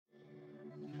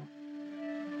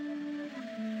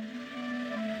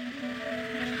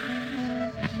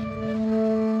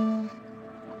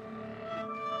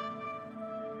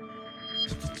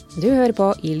Du hører på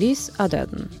I lys av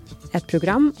døden, et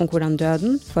program om hvordan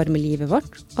døden former livet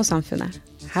vårt og samfunnet.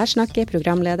 Her snakker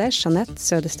programleder Jeanette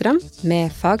Søderstrøm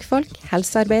med fagfolk,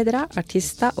 helsearbeidere,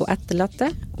 artister og etterlatte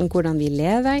om hvordan vi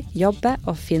lever, jobber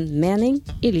og finner mening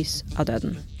i lys av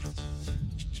døden.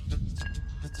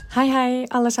 Hei, hei,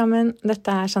 alle sammen.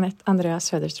 Dette er Jeanette Andrea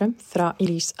Søderstrøm fra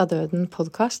I lys av døden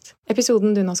podcast.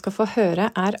 Episoden du nå skal få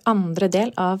høre er andre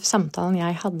del av samtalen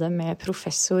jeg hadde med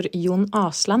professor Jon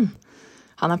Asland.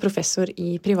 Han er professor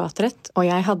i privatrett, og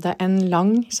jeg hadde en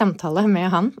lang samtale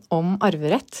med han om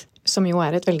arverett, som jo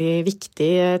er et veldig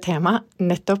viktig tema,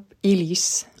 nettopp i lys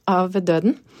av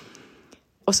døden.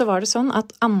 Og så var det sånn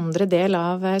at andre del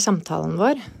av samtalen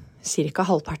vår, cirka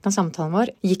halvparten av samtalen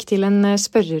vår, gikk til en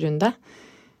spørrerunde.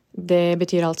 Det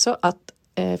betyr altså at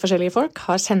forskjellige folk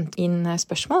har sendt inn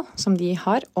spørsmål som de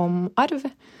har om arv,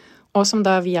 og som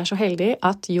da vi er så heldige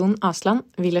at Jon Asland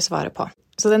ville svare på.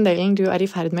 Så den delen du er i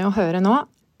ferd med å høre nå,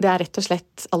 det er rett og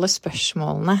slett alle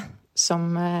spørsmålene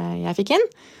som jeg fikk inn,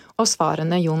 og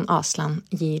svarene Jon Asland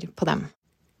gir på dem.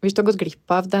 Hvis du har gått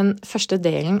glipp av den første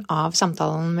delen av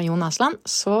samtalen med Jon Asland,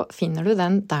 så finner du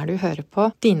den der du hører på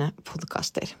dine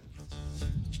podcaster.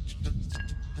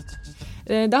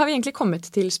 Da har vi egentlig kommet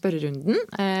til spørrerunden,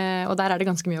 og der er det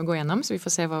ganske mye å gå gjennom, så vi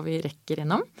får se hva vi rekker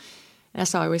gjennom. Jeg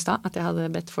sa jo i stad at jeg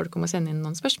hadde bedt folk om å sende inn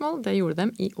noen spørsmål. Det gjorde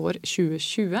dem i år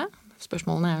 2020.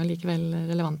 Spørsmålene er jo likevel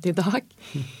relevante i dag.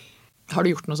 Har du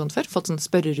gjort noe sånt før? Fått sånn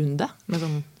spørrerunde? Med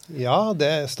sånn... Ja, det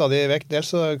er stadig vekk. Dels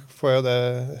så får jeg jo det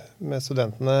med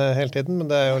studentene hele tiden,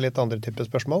 men det er jo litt andre typer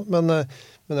spørsmål. Men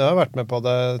jeg har vært med på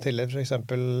det tidligere, for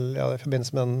eksempel i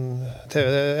forbindelse med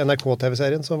den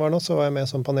NRK-TV-serien som var nå, så var jeg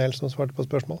med som panel som svarte på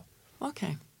spørsmål. Ok,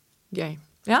 gøy.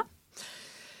 Ja.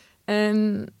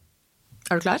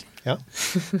 Er du klar? Ja.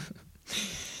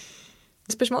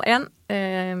 Spørsmål 1.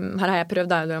 Her har jeg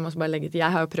prøvd,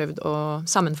 jeg har jo prøvd å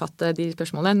sammenfatte de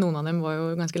spørsmålene. Noen av dem var jo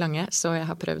ganske lange, så jeg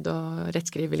har prøvd å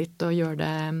rettskrive litt og gjøre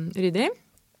det ryddig.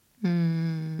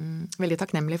 Veldig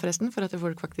takknemlig forresten for at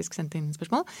folk faktisk sendte inn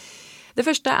spørsmål. Det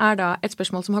første er da et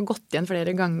spørsmål som har gått igjen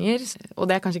flere ganger,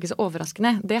 og det er kanskje ikke så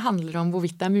overraskende. Det handler om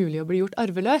hvorvidt det er mulig å bli gjort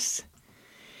arveløs.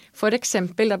 For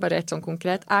eksempel, det er bare et sånn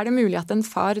konkret, er det mulig at en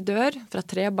far dør fra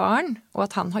 3 barn, og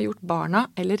at han har gjort barna,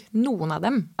 eller noen av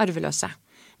dem, arveløse,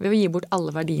 ved å gi bort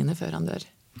alle verdiene før han dør?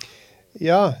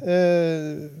 Ja,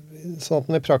 sånn at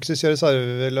den i praksis gjøres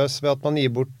arveløs ved at man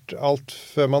gir bort alt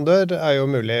før man dør, er jo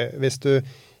mulig hvis du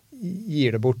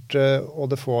gir det bort,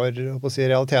 og det får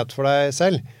realitet for deg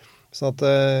selv. Sånn at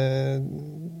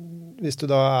hvis du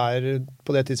da er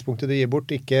på det tidspunktet du gir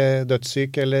bort, ikke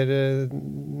dødssyk eller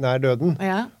nær døden,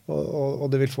 ja. og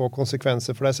det vil få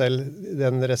konsekvenser for deg selv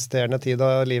den resterende tid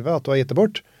av livet, at du har gitt det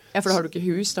bort. Ja, for da har du ikke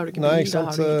hus, da har du ikke bil, Nei, ikke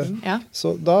sant? Da har du ingenting. Ja.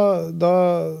 Så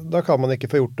da kan man ikke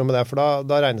få gjort noe med det, for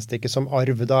da regnes det ikke som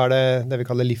arv. Da er det vi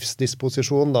kaller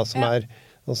livsdisposisjon, da, som er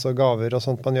også gaver og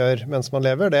sånt man gjør mens man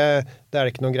lever. Det er det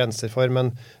ikke noen grenser for,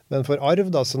 men for arv,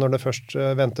 da, så når det først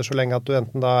venter så lenge at du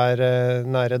enten da er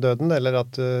nære døden, eller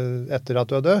at etter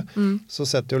at du er død, så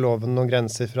setter jo loven noen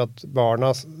grenser for at barna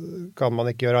kan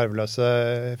man ikke gjøre arveløse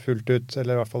fullt ut,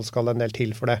 eller i hvert fall skal en del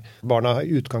til for det. Barna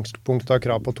har utgangspunkt av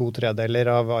krav på 2/3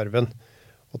 av arven,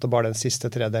 og det er bare den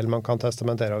siste tredelen man kan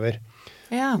testamentere over.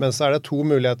 Ja. Men så er det 2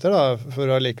 muligheter da, for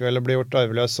å likevel bli gjort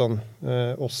arveløs sånn,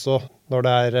 også når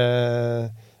det er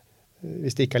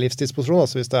hvis det ikke er livsdisposisjon,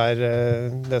 altså hvis det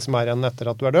er det som er igjen etter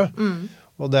at du er død.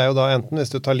 Og det er jo da enten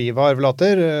hvis du tar livet av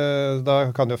arvelater, da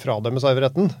kan det jo fradømmes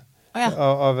arveretten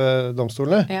av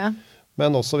domstolene. Ja.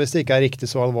 Men også hvis det ikke er riktig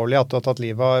så alvorlig at du har tatt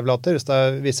livet av arvelater, hvis det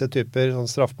er visse typer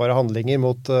sånn straffbare handlinger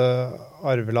mot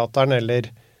arvelateren eller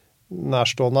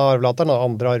nærstående arvelateren,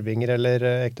 andre arvinger eller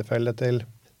ektefelle til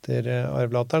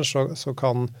arvelateren, så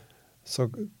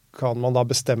kan man da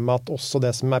bestemme at også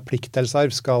det som er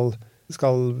pliktdelsarv skal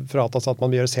fratas, at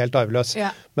man gjøres helt arveløs.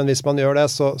 Ja. Men hvis man gjør det,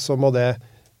 så må det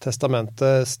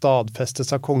testamentet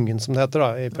stadfestes av kongen, som det heter da.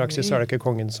 I praksis er det ikke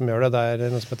kongen som gjør det, det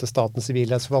er noe som heter statens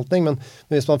sivilrettsforvaltning, men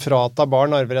hvis man fratar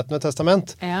barn arveretten ved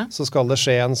testament, så skal det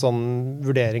skje en sånn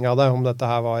vurdering av det, om dette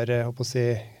her var,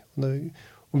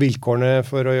 om vilkårene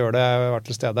for å gjøre det var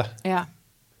til stede. Ja.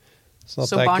 Så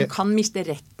barn kan miste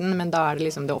retten, men da er det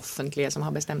liksom det offentlige som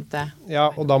har bestemt det. Ja,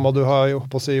 og da må du ha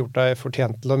gjort deg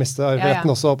fortjent til å miste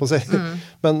arveretten også,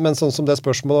 men sånn som det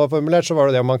spørsmålet var formulert, så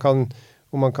var det om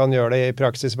man kan gjøre det i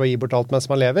praksis ved å gi bort alt mens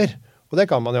man lever, og det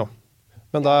kan man jo.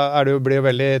 Men da blir det jo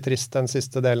veldig trist den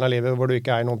siste delen av livet hvor du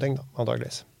ikke er noen ting, da,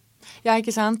 antageligvis. Ja,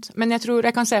 ikke sant? Men jeg tror,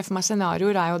 jeg kan se for meg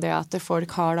scenarioer er jo det at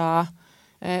folk har da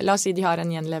la oss si de har en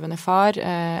gjenlevende far,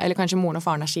 eller kanskje moren og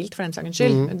faren er skilt for den sakens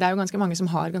skyld. Det er jo ganske mange som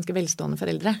har ganske velstående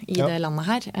foreldre i det landet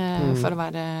her,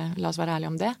 la oss være ærlige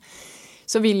om det.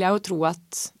 Så vil jeg jo tro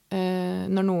at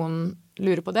når noen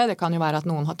lurer på det kan jo være at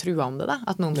noen har trua om det da,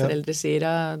 at noen foreldre sier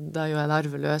da gjør jeg det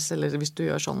arveløs, eller hvis du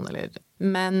gjør sånn, eller...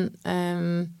 Men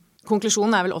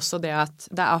konklusjonen vel også det at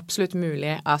det absolutt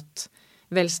mulig at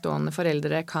velstående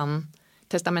foreldre kan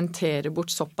testamentere bort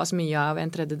såpass mye av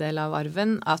 1/3 av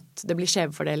arven at det blir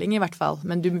skjevfordeling i hvert fall.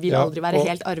 Men du vil aldri være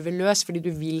helt arveløs fordi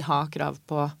du vil ha krav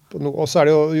på noe. Og så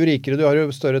det jo rikere, du har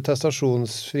jo større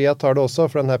testasjonsfrihet har du også,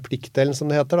 for den her pliktdelen som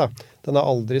det heter da, den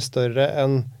aldri større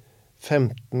enn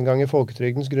 15 ganger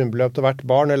folketrygdens grunnbeløp til hvert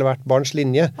barn eller hvert barns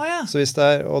linje. Så hvis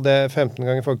og det 15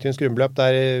 ganger folketrygdens grunnbeløp,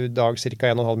 det i dag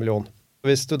ca. 1,5 million.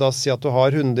 Hvis du da sier at du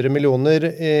har 100 millioner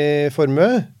i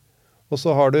formue, og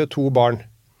så har du 2 barn,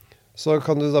 så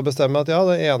kan du da bestemme at det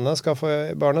ene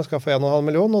barnet skal få 1,5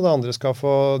 million, og det andre skal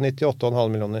få 98,5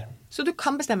 millioner. Så du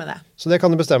kan bestemme det? Så det kan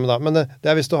du bestemme da, men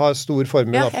det hvis du har stor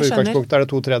formue. Ja, for utgangspunktet det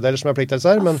 2/3 som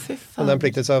pliktdelsarv, men den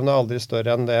pliktdelsarven aldri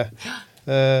større enn det.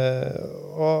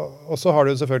 Og så har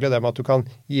du selvfølgelig det med at du kan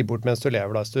gi bort mens du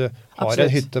lever. Da. Hvis du har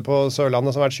en hytte på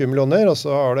Sørlandet som har vært 20 millioner, og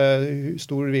så har du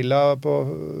stor villa på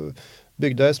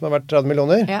Bygdøy som har vært 30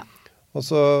 millioner, og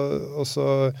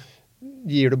så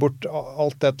gir du bort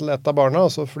alt det til et av barna,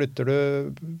 og så flytter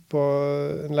du på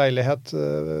en leilighet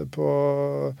på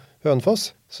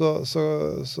Hønefoss, så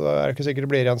det ikke sikkert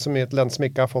det blir igjen så mye til den som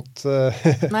ikke har fått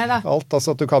alt.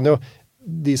 Altså at du kan jo,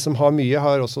 de som har mye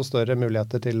har også større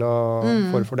muligheter til å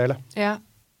forfordele. Ja,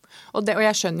 og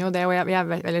jeg skjønner jo det, og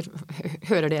jeg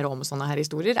hører dere om sånne her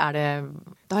historier.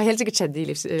 Det har helt sikkert skjedd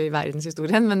i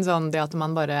verdenshistorien, men sånn det at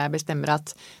man bare bestemmer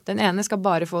at den ene skal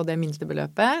bare få det minste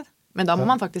beløpet, men da må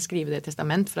man faktisk skrive det i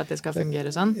testament for at det skal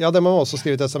fungere sånn. Ja, det må man også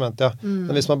skrive i testament, ja.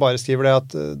 Men hvis man bare skriver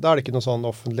det, da det ikke noe sånn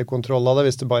offentlig kontroll av det,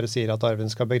 hvis du bare sier at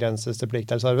arven skal begrenses til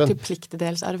pliktdelsarven. Til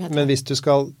pliktdelsarv heter det. Men hvis du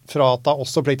skal frata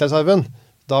også pliktdelsarven,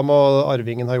 da må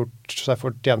arvingen ha gjort seg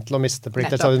fortjent til å miste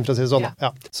pliktdelsarven, for å si det sånn.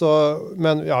 Ja.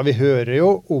 Men vi hører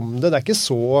jo om det. Det ikke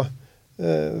så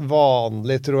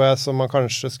vanlig, tror jeg, som man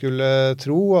kanskje skulle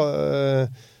tro.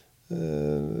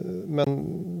 Men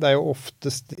det jo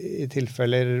oftest i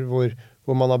tilfeller hvor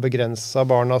man har begrenset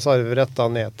barnas arverett da,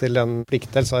 ned til den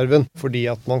pliktdelsarven, fordi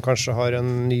at man kanskje har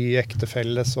en ny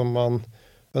ektefelle som man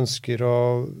ønsker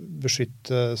å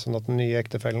beskytte, sånn at den nye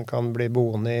ektefellen kan bli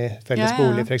boende i felles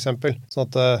bolig, for eksempel. Sånn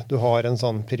at du har en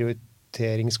sånn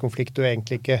prioriteringskonflikt du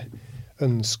egentlig ikke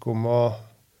ønsker om å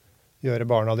gjøre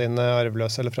barna dine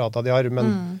arveløse eller frata de arv,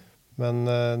 men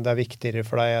det viktigere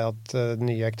for deg at den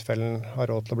nye ektefellen har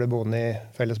råd til å bli boende i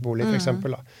felles bolig, for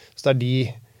eksempel. Da. Så det de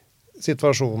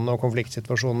situasjonene og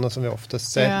konfliktsituasjonene som vi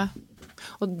oftest ser. Ja.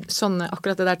 Og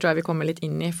akkurat det der tror jeg vi kommer litt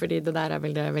inn i, fordi det der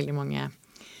vel det veldig mange...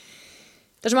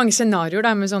 Det så mange scenarioer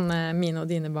da, med sånne mine og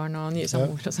dine barn og nye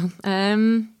samboer og sånn.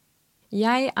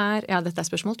 Dette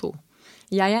spørsmål 2.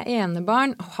 Jeg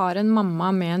enebarn, har en mamma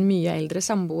med en mye eldre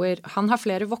samboer. Han har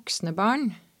flere voksne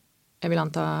barn, jeg vil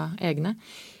anta egne,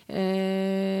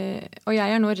 og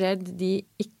jeg nå redd de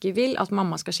ikke vil at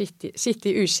mamma skal sitte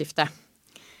i uskifte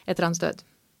etter hans død.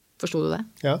 Forstod du det?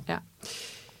 Ja.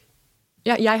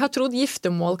 Jeg har trodd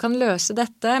giftemål kan løse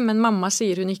dette, men mamma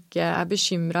sier hun ikke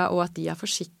bekymret og at de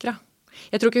forsikret.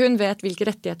 Jeg tror ikke hun vet hvilke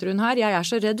rettigheter hun har. Jeg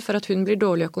så redd for at hun blir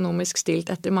dårlig økonomisk stilt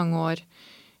etter mange år,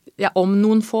 om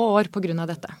noen få år på grunn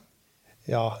av dette.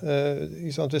 Ja,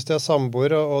 hvis de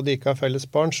samboer og de ikke har felles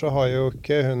barn, så har jo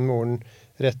ikke hun moren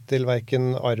rett til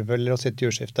hverken arv eller å sitte i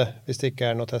jordskifte, hvis det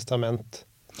ikke noe testament.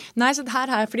 Nei, så det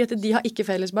her fordi at de har ikke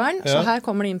felles barn, så her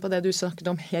kommer det inn på det du snakket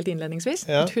om helt innledningsvis,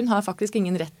 at hun har faktisk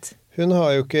ingen rett. Hun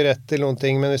har jo ikke rett til noen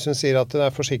ting, men hvis hun sier at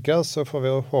hun forsikret, så får vi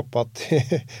jo håpe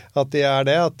at de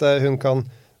det, at hun kan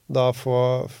da få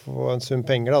en sum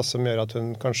penger da, som gjør at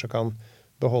hun kanskje kan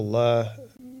beholde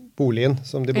boligen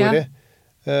som de bor i.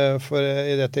 For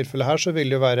i det tilfellet her så vil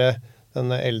det jo være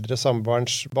denne eldre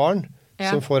samboerens barn,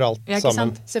 som får alt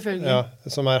sammen. Selvfølgelig. Ja,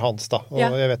 som hans da. Og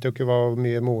jeg vet jo ikke hvor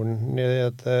mye moren i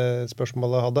dette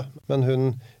spørsmålet hadde. Men hun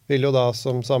vil jo da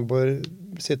som samboer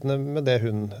sittende med det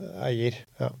hun eier.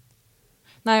 Ja.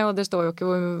 Nei, og det står jo ikke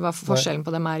hva forskjellen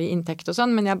på dem i inntekt og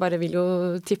sånn, men jeg bare vil jo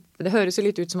tippe, det høres jo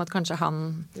litt ut som at kanskje han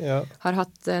har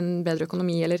hatt en bedre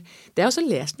økonomi, eller det har jeg også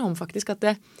lest noe om faktisk, at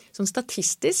det sånn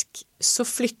statistisk så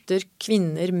flytter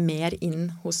kvinner mer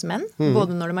inn hos menn,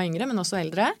 både når de yngre, men også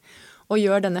eldre, og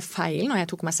gjør denne feilen, og jeg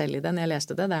tok meg selv i det når jeg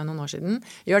leste det, det jo noen år siden,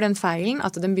 gjør den feilen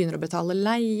at de begynner å betale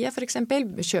leie, for eksempel,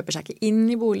 kjøper seg ikke inn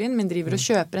i boligen, men driver og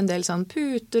kjøper en del sånn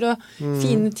puter og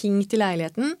fine ting til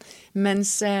leiligheten,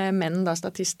 mens menn da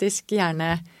statistisk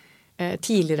gjerne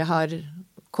tidligere har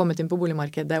kommet inn på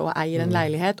boligmarkedet og eier en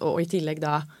leilighet, og i tillegg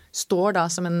da står da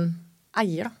som en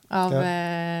eier da, av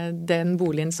den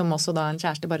boligen som også da en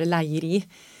kjæreste bare leier i.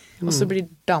 Og så blir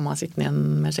dama sittende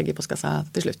igjen med skjegg i postkassa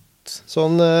til slutt. godt.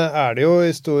 Sånn det jo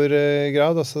i stor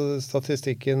grad. Altså,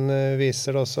 statistikken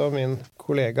viser det også. Min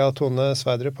kollega Tone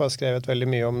Sverdrup har skrevet veldig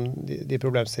mye om de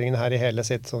problemstillingene her i hele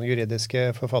sitt sånn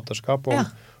juridiske forfatterskap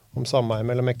om sameie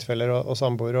mellom ektefeller og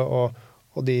samboere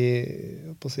og de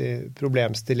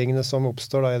problemstillingene som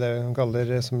oppstår da, i det hun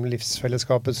kaller som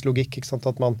livsfellesskapets logikk. Ikke sant?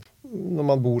 At når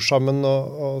man bor sammen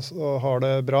og har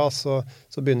det bra, så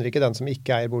begynner ikke den som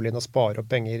ikke eier boligen å spare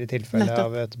opp penger i tilfelle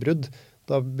av et brudd.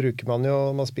 Da bruker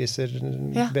man spiser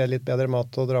litt bedre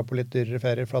mat og drar på litt dyrere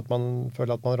ferier for at man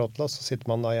føler at man har råd til det, så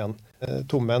sitter man da igjen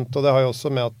tomhendt. Og det har jo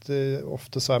også med at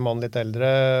ofte så man litt eldre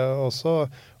også,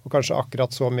 og kanskje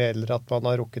akkurat så mye eldre at man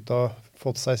har rukket å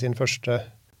fått seg sin første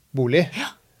bolig,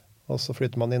 og så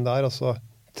flytter man inn der, og så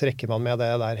trekker man med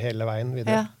det der hele veien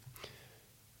videre.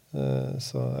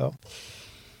 Så,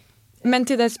 Men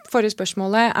til det forrige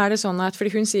spørsmålet, det sånn at,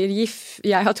 fordi hun sier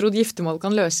jeg har trodd giftermål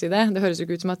kan løse det, det høres jo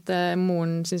ikke ut som at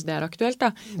moren synes det aktuelt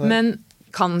da, men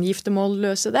kan giftermål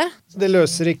løse det? Det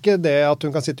løser ikke det at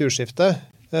hun kan sitte i uskifte.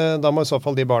 Da må i så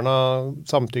fall de barna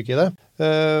samtykke i det.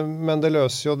 Men det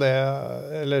løser jo det,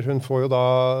 eller hun får jo da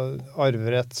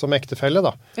arverett som ektefelle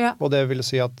da. Og det vil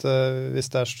si at hvis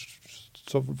det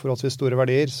så forholdsvis store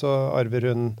verdier, så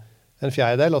arver hun en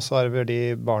fjerdedel, og så arver de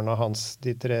barna hans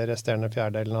de 3 resterende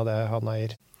fjerdedelene av det han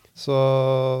eier. Så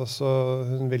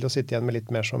hun vil jo sitte igjen med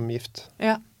litt mer som gift.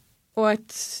 Ja, og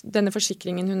denne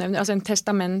forsikringen hun nevner, altså en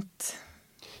testament.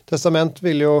 Testament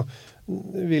vil jo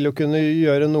kunne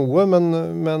gjøre noe, men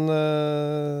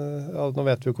nå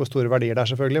vet vi jo hvor store verdier det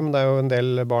selvfølgelig, men det jo en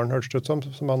del barn hørtes ut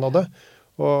som han hadde.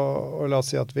 Og la oss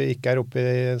si at vi ikke oppe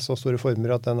i så store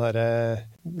former at den her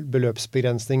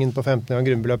beløpsbegrensningen på 15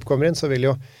 ganger grunnbeløp kommer inn, så vil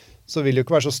jo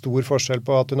ikke være så stor forskjell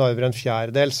på at hun arver en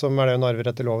fjerdedel, som det hun arver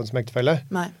etter loven som ektefelle.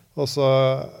 Nei. Og så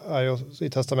jo i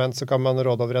testament så kan man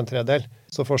råde over en tredel.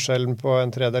 Så forskjellen på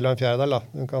en tredel og en fjerdedel, da.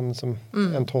 Hun kan som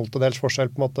en 12-dels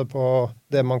forskjell på en måte på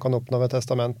det man kan oppnå ved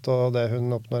testament og det hun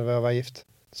oppnår ved å være gift.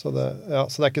 Så det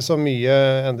ikke så mye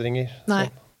endringer. Nei.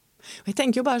 Og jeg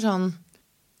tenker jo bare sånn,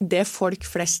 det folk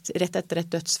flest rett etter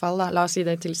et dødsfall, da, la oss si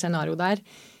det til scenario der,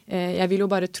 jeg vil jo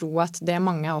bare tro at det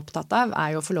mange opptatt av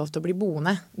jo å få lov til å bli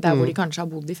boende, der hvor de kanskje har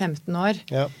bodd i 15 år.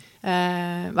 Ja.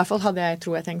 I hvert fall hadde jeg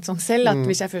tenkt sånn selv, at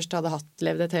hvis jeg først hadde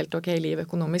levd et helt ok liv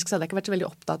økonomisk, så hadde jeg ikke vært så veldig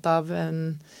opptatt av en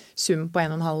sum på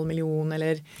 1,5 million,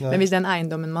 men hvis den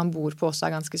eiendommen man bor på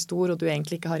også ganske stor, og du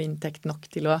egentlig ikke har inntekt nok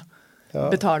til å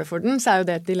betale for den, så jo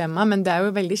det et dilemma, men det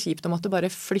jo veldig kjipt å måtte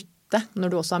bare flytte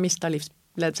når du også har mistet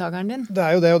livsledsageren din.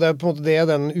 Det jo det, og det på en måte det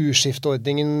den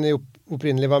uskiftordningen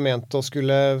opprinnelig var ment å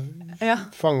skulle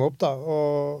fange opp da,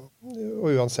 og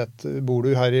uansett, bor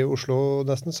du her i Oslo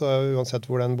nesten, så uansett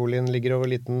hvor den boligen ligger og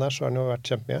hvor liten den så den jo vært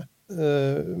kjempemye.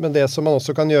 Men det som man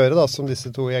også kan gjøre da, som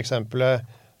disse 2 i eksempelet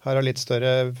her har litt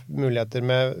større muligheter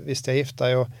med hvis de gift,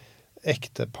 jo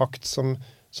ektepakt som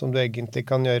du egentlig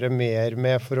kan gjøre mer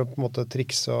med for å på en måte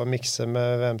trikse og mikse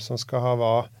med hvem som skal ha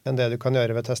hva, enn det du kan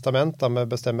gjøre ved testament, da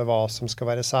med bestemme hva som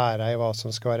skal være særeie, hva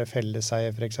som skal være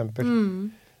felleseie for eksempel.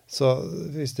 Så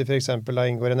hvis de for eksempel da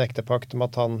inngår en ektepakt om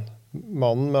at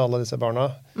mannen med alle disse barna,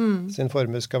 sin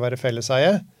formue skal være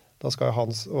felleseie, da skal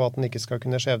og at den ikke skal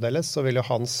kunne skjevdeles, så vil jo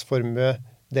hans formue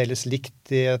deles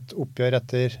likt i et oppgjør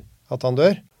etter at han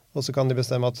dør. Og så kan de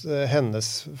bestemme at hennes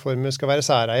formue skal være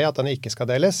særeie, at den ikke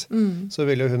skal deles. Så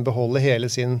vil jo hun beholde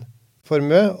hele sin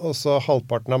formue, og så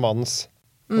halvparten av mannens.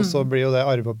 Og så blir jo det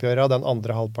arveoppgjøret av den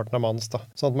andre halvparten av mannens da.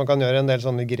 Sånn at man kan gjøre en del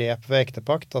sånne grep ved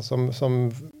ektepakt, da, som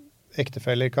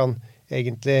ektefeller kan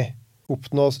egentlig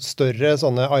oppnå større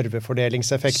sånne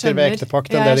arvefordelingseffekter ved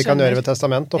ektepakt enn det de kan gjøre ved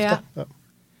testament ofte. Ja.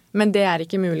 Men det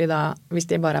ikke mulig da, hvis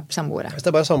de bare samboere? Hvis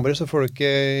det bare samboere, så får du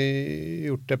ikke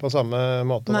gjort det på samme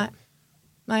måte.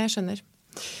 Nei, jeg skjønner.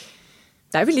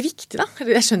 Det jo veldig viktig da.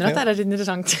 Jeg skjønner at det et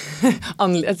interessant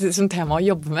som tema å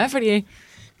jobbe med, fordi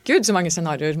Gud, så mange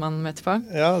scenarioer man møter på.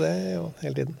 Ja, det jo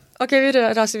hele tiden. Ok, vi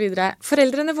raser videre.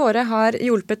 Foreldrene våre har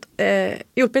hjulpet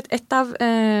ett av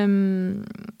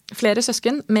flere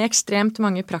søsken med ekstremt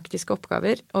mange praktiske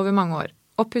oppgaver over mange år.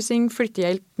 Oppussing,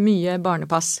 flyttehjelp, mye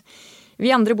barnepass. Vi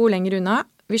andre bor lenger unna.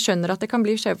 Vi skjønner at det kan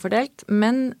bli skjevfordelt,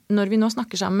 men når vi nå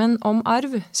snakker sammen om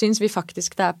arv, synes vi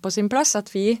faktisk det på sin plass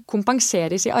at vi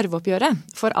kompenseres i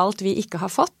arveoppgjøret for alt vi ikke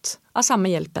har fått av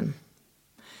samme hjelpen.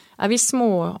 Vi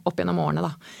små opp gjennom årene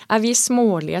da? Vi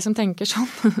smålige som tenker sånn?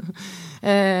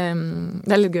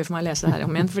 Det litt gøy for meg å lese det her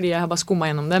om igjen, fordi jeg har bare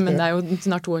skummet gjennom det, men det jo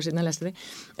snart 2 år siden jeg leste det.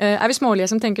 Vi smålige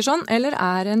som tenker sånn, eller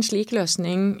en slik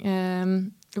løsning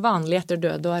vanlig etter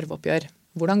død og arveoppgjør?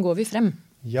 Hvordan går vi frem?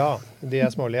 Ja, de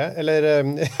smålige, eller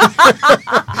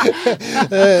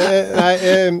nei,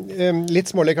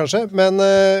 litt smålige kanskje, men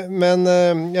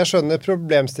jeg skjønner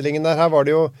problemstillingen der. Her var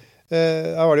det jo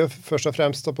Her var det jo først og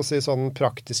fremst på å si sånn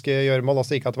praktiske gjøremål,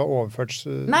 altså ikke at det var overført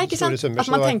store summer.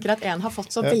 At man tenker at en har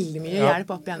fått så veldig mye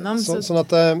hjelp opp igjennom. Sånn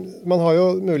at man har jo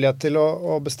mulighet til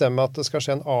å bestemme at det skal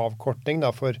skje en avkortning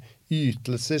da, for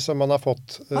ytelser som man har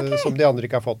fått, som de andre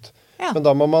ikke har fått. Ja. Men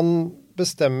da må man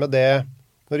bestemme det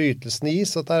når ytelsen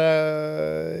gis, at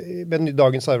med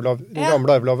dagens arvelov, den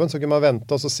gamle arveloven, så kunne man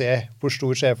vente og så se hvor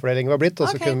stor skjevfordelingen var blitt, og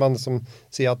så kunne man liksom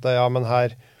si at ja, men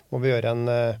her må vi gjøre en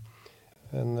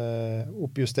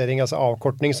oppjustering, altså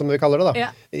avkortning som vi kaller det da,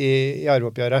 i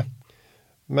arveoppgjøret.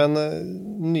 Men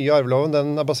den nye arveloven,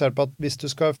 den basert på at hvis du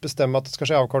skal bestemme at det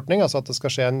skal skje avkortning, altså at det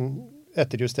skal skje en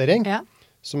etterjustering,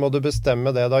 så må du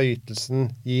bestemme det da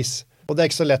ytelsen gis. Og det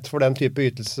er ikke så lett for den type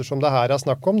ytelser som det her er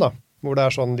snakk om da, hvor det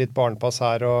er sånn litt barnepass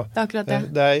her, og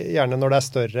det er gjerne når det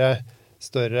er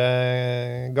større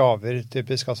gaver,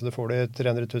 typisk, altså du får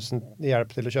 300 000 i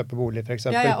hjelp til å kjøpe bolig, for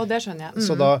eksempel. Ja, og det skjønner jeg.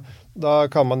 Så da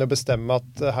kan man jo bestemme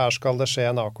at her skal det skje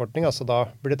en avkortning, altså da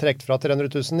blir det trekt fra 300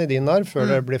 000 i din arv, før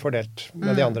det blir fordelt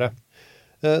med de andre.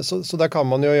 Så der kan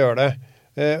man jo gjøre det.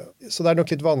 Så det er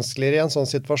nok litt vanskeligere i en sånn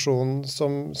situasjon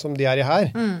som de er i her.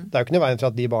 Det er jo ikke noe veien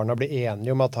for at de barna blir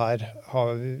enige om at her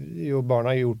har jo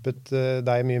barna hjulpet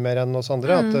deg mye mer enn oss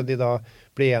andre, at de da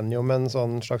blir enige om en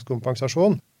sånn slags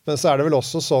kompensasjon. Men så er det vel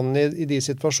også sånn i de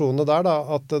situasjonene der da,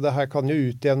 at det her kan jo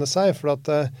utjevne seg, for at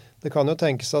det kan jo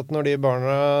tenkes at når de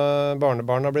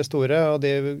barnebarna blir store, og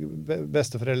de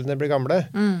besteforeldrene blir gamle,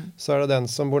 så er det den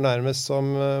som bor nærmest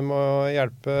som må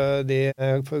hjelpe de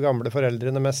gamle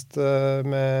foreldrene mest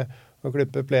med å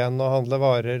klippe plen og handle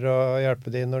varer og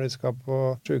hjelpe de når de skal på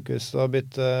sykehus og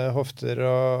bytte hofter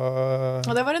og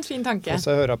det var en fin tanke. Og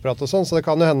så høreapparat og sånn, så det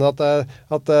kan jo hende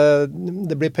at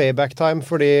det blir payback time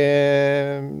for de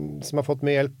som har fått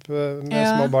mye hjelp med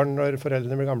små barn når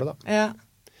foreldrene blir gamle da. Ja.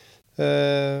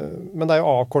 Men det er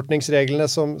jo avkortningsreglene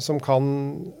som kan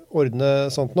ordne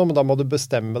sånt nå, men da må du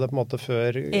bestemme det på en måte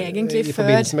før, i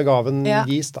forbindelse med gaven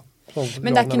gis da.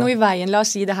 Men det er ikke noe i veien, la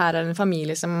oss si det her er en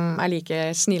familie som er like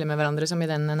snille med hverandre som i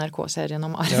den NRK-serien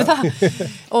om arv da.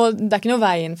 Og det er ikke noe i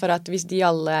veien for at hvis de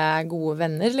alle er gode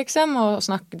venner liksom, og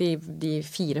snakker de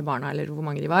 4 barna, eller hvor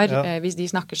mange de var, hvis de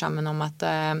snakker sammen om at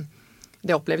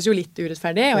det oppleves jo litt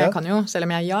urettferdig, og jeg kan jo, selv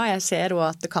om jeg ser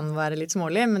også at det kan være litt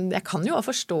smålig, men jeg kan jo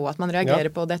forstå at man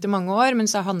reagerer på det etter mange år,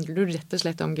 men så handler det rett og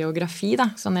slett om geografi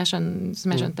da, som jeg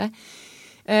skjønte.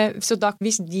 Så da,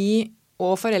 hvis de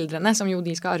og foreldrene, som jo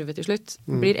de skal arve til slutt,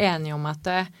 blir enige om at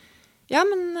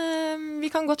vi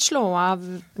kan godt slå av,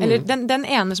 eller den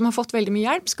ene som har fått veldig mye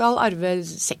hjelp skal arve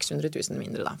 600 000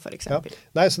 mindre da, for eksempel. Ja.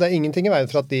 Nei, så det er ingenting i veien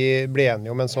for at de blir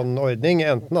enige om en sånn ordning,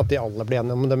 enten at de alle blir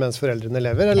enige om det mens foreldrene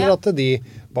lever, eller at de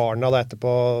barna da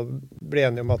etterpå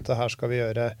blir enige om at her skal vi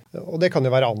gjøre, og det kan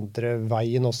jo være andre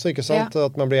veien også, ikke sant?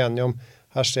 At man blir enige om,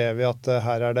 her ser vi at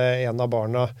her er det en av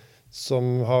barna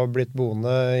som har blitt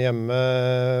boende hjemme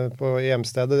på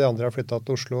hjemstedet. De andre har flyttet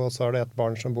til Oslo, og så er det et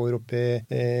barn som bor oppe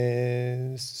i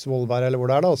Svolvær, eller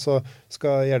hvor det er da, og så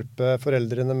skal hjelpe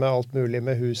foreldrene med alt mulig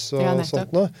med hus og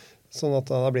sånt nå. Sånn at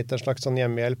det har blitt en slags sånn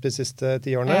hjemmehjelp de siste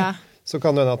 10 årene. Ja. Så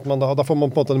kan det hende at man da får man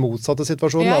på en måte den motsatte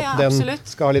situasjonen, at den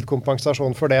skal ha litt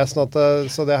kompensasjon for det. Sånn at,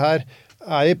 så det her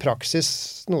er i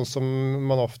praksis noe som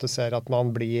man ofte ser at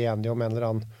man blir enige om en eller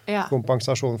annen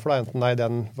kompensasjon for det, enten det er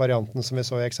den varianten som vi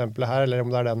så i eksempelet her, eller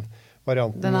om det er den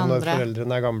varianten når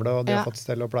foreldrene er gamle og de har fått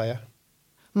stell og pleie.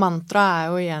 Mantra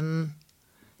er jo igjen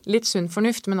litt sunn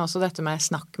fornuft, men også dette med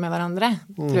snakk med hverandre.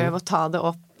 Prøv å ta det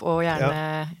opp, og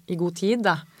gjerne i god tid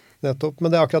da. Nettopp, men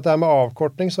det er akkurat det her med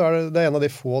avkortning, så er det en av de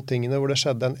få tingene hvor det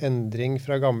skjedde en endring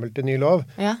fra gammel til ny lov.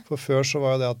 For før så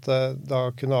var jo det at da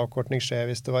kunne avkortning skje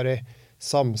hvis det var i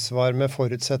samsvar med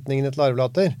forutsetningene til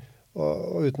arvelater,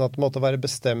 og uten at det måtte være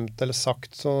bestemt eller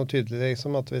sagt så tydelig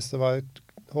liksom, at hvis det var et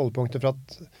holdepunkter for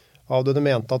at avdøde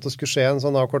mente at det skulle skje en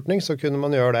sånn avkortning, så kunne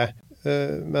man gjøre det.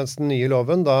 Mens den nye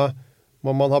loven, da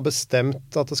må man ha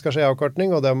bestemt at det skal skje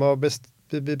avkortning, og det må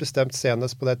bli bestemt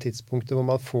senest på det tidspunktet hvor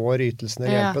man får ytelsen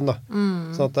eller hjelpen. Da.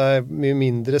 Sånn at det er mye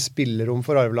mindre spillerom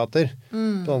for arvelater. På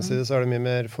den annen side så er det mye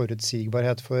mer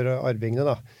forutsigbarhet for arvingene.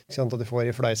 Da. Ikke sant at de får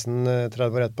i fleisen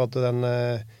 30 år etterpå at den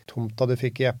tomta du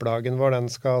fikk i eplehagen vår, den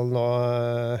skal nå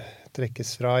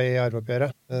trekkes fra i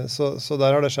arveoppgjøret. Så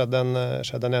der har det skjedd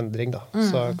en endring. Da.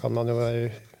 Så kan man jo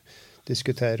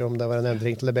diskutere om det var en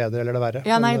endring til det bedre eller det verre.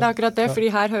 Ja, nei, det er akkurat det,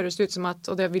 fordi her høres det ut som at,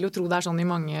 og det vil jo tro det er sånn i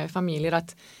mange familier,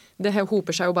 at det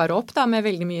hoper seg jo bare opp da, med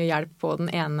veldig mye hjelp på den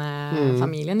ene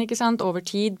familien, ikke sant? Over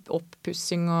tid,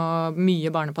 oppussing og mye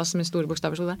barnepass med store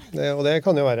bokstaver. Og det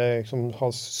kan jo være, liksom,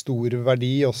 ha stor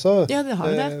verdi også. Ja, det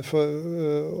har jo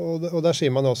det. Og der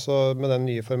sier man også med den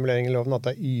nye formuleringen i loven at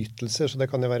det er ytelser, så det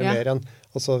kan jo være mer enn,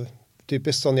 altså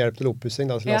typisk sånn hjelp til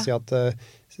oppussing. La oss si at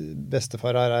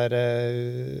bestefar er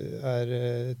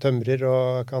tømrer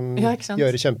og kan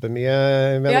gjøre kjempemye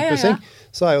med en oppussing.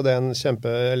 Så jo det en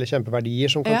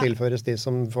kjempeverdier som kan tilføres de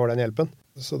som får den hjelpen.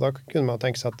 Så da kunne man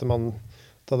tenke seg at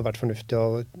det hadde vært fornuftig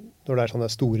å, når det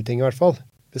sånne store ting i hvert fall,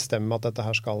 bestemme at dette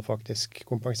her skal faktisk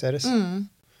kompenseres.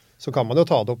 Så kan man jo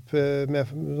ta det opp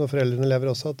med når foreldrene lever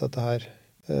også, at dette her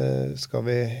skal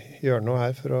vi gjøre noe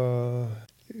her for å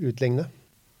utligne.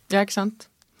 Ja, ikke sant?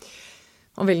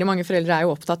 Og veldig mange foreldre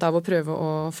jo opptatt av å prøve å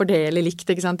fordele likt,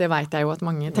 ikke sant? Det vet jeg jo at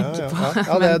mange tenker på.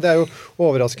 Ja, det jo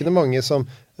overraskende mange som,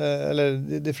 eller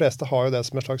de fleste har jo det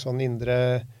som et slags sånn indre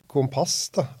kompass,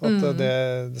 da, at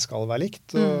det skal være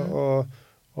likt, og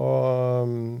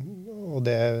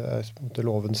det på en måte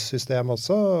lovens system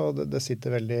også, og det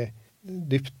sitter veldig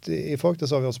dypt i folk. Det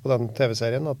så vi også på den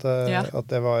TV-serien, at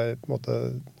det var på en måte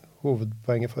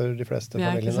hovedpoenget for de fleste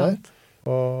familiene her.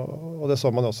 Og det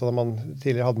så man også,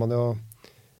 tidligere hadde man jo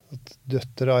at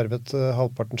døtre arvet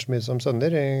halvparten så mye som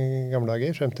sønner i gamle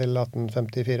dager, frem til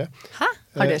 1854. Hæ?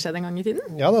 Har det skjedd en gang i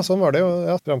tiden? Ja, sånn var det jo.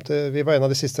 Ja, frem til, vi var en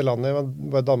av de siste landene,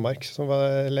 var Danmark, som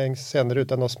var lengst senere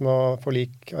ute enn oss med å få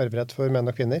lik arverett for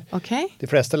menn og kvinner. Okay. De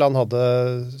fleste land hadde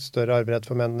større arverett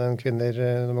for menn enn kvinner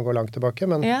når man går langt tilbake,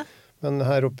 men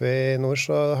her oppe i nord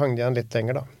så hang de igjen litt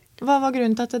lenger da. Hva var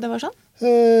grunnen til at det var sånn?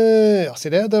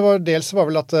 Det var dels var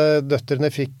vel at døtterne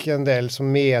fikk en del som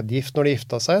medgift når de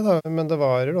gifta seg, da. Men det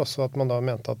var jo også at man da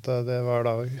mente at det var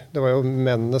jo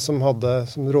mennene som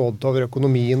rådet over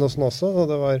økonomien og sånn også, og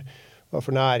det var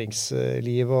for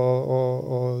næringsliv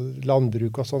og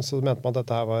landbruk og sånn, så mente man at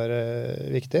dette her var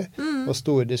viktig. Og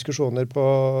store diskusjoner på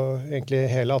egentlig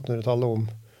hele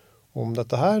 1800-tallet om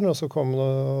dette her, og så kom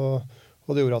det,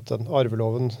 og det gjorde at den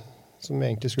arveloven som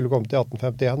egentlig skulle komme til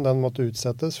 1851, den måtte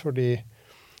utsettes fordi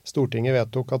Stortinget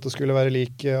vedtok at det skulle være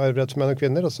lik arverett for menn og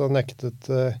kvinner, og så nektet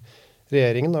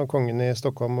regjeringen og kongen i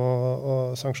Stockholm å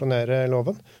sanksjonere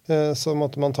loven. Så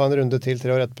måtte man ta en runde til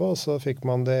 3 år etterpå, og så fikk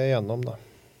man det igjennom da.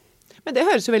 Men det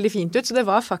høres jo veldig fint ut, så det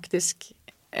var faktisk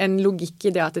en logikk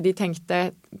i det at de tenkte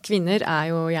kvinner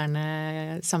jo gjerne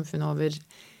samfunnet over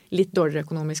litt dårligere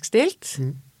økonomisk stilt,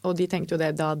 og de tenkte jo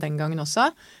det da den gangen også.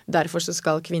 Derfor så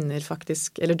skal kvinner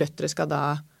faktisk, eller døtre skal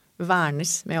da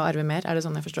vernes med å arve mer. Det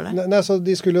sånn jeg forstår det? Nei, så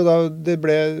de skulle jo da, i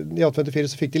 1854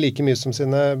 så fikk de like mye som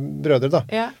sine brødre da.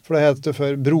 Ja. For det heter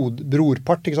før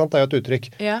brorpart, ikke sant? Det jo et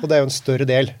uttrykk. Ja. Og det jo en større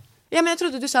del. Ja, men jeg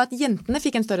trodde du sa at jentene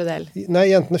fikk en større del. Nei,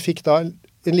 jentene fikk da en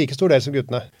like stor del som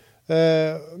guttene.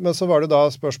 Men så var det da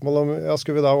spørsmål om,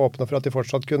 skulle vi da åpne for at de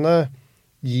fortsatt kunne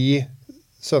gi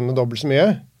sønnene dobbelt så mye?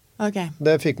 Okay.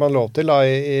 Det fikk man lov til da,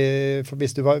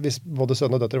 hvis både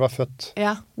sønn og døtre var født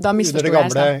da under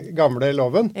det gamle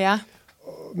loven. Ja.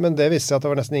 Men det viste seg at det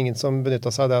var nesten ingen som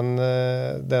benyttet seg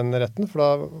den retten, for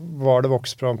da var det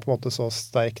vokst fram på en måte så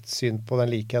sterkt syn på den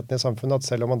likheten i samfunnet,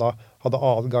 at selv om man da hadde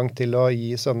adgang til å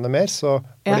gi sønnene mer, så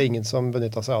var det ingen som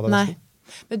benyttet seg av det nesten.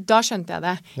 Men da skjønte jeg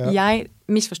det. Ja. Jeg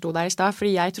misforstod deg i sted,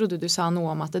 fordi jeg trodde du sa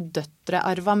noe om at døtre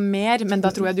arva mer, men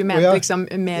da tror jeg du mente liksom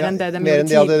mer enn det de mer enn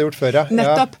de hadde gjort før,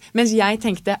 Nettopp. Mens jeg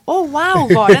tenkte, wow,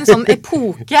 var det en sånn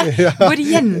epoke hvor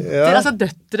jenter, altså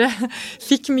døtre,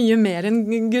 fikk mye mer enn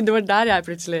Gud. Det var der jeg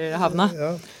plutselig havna.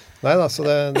 Ja. Nei da, så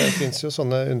det finnes jo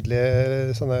sånne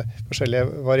underlige, sånne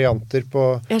forskjellige varianter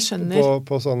på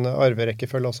sånne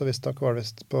arverekkefølge også, hvis nok var det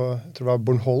vist på, jeg tror det var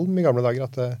Bornholm i gamle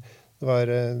dager, at det var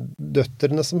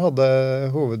døtterne som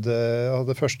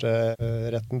hadde første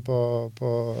retten på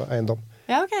eiendom.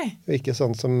 Ja, ok. Ikke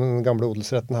sånn som den gamle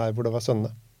odelsretten her, hvor det var sønnene.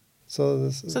 Så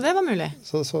det var mulig?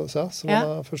 Så var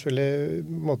det forskjellige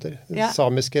måter.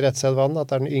 Samiske rettssedvanen, at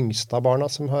det den yngste av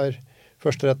barna som har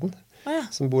første retten.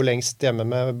 Som bor lengst hjemme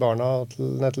med barna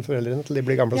ned til foreldrene, til de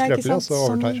blir gamle og skrøpelige, og så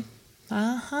overtar.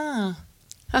 Aha.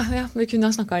 Ja, vi kunne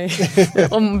ha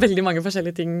snakket om veldig mange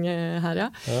forskjellige ting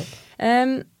her,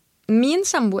 Min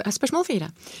samboer, spørsmål 4.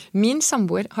 Min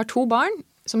samboer har 2 barn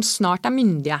som snart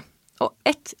myndige, og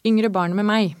 1 yngre barn med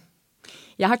meg.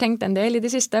 Jeg har tenkt en del i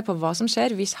det siste på hva som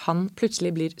skjer hvis han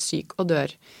plutselig blir syk og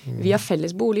dør. Vi har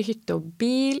felles bolig, hytte og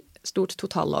bil, stort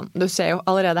totallån. Du ser jo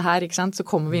allerede her, ikke sant, så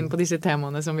kommer vi inn på disse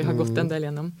temaene som vi har gått en del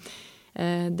gjennom.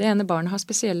 Det ene barnet har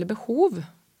spesielle behov,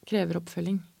 krever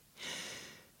oppfølging.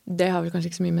 Det har vel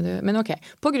kanskje ikke så mye med det, men ok.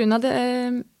 På grunn av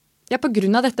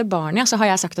dette barnet så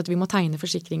har jeg sagt at vi må tegne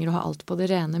forsikringer og ha alt på det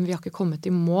rene, men vi har ikke kommet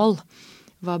i mål.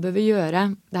 Hva bør vi gjøre?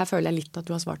 Det her føler jeg litt at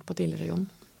du har svart på tidligere, Jon.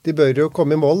 De bør jo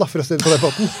komme i mål, da, for å si det på den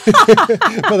måten.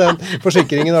 Med den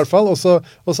forsikringen i hvert fall. Og så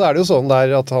det jo sånn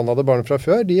der at han hadde barn fra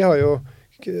før.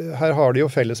 Her har de jo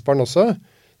fellesbarn også,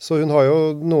 så hun har jo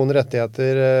noen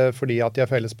rettigheter fordi at de er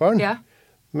fellesbarn. Ja.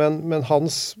 Men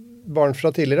hans barn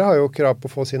fra tidligere har jo krav på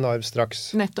å få sin arv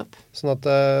straks. Nettopp. Sånn at,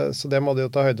 så det må de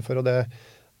jo ta høyde for, og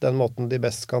den måten de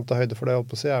best kan ta høyde for det,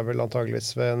 er vel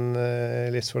antageligvis ved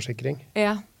en livsforsikring.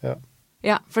 Ja,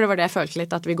 for det var det jeg følte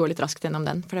litt, at vi går litt raskt gjennom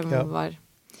den. For det var...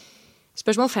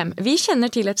 Spørsmål 5. Vi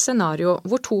kjenner til et scenario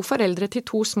hvor 2 foreldre til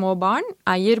 2 små barn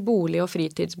eier bolig og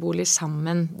fritidsbolig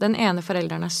sammen. Den ene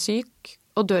forelderen er syk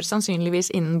og dør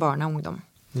sannsynligvis innen barn og ungdom.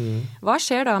 Hva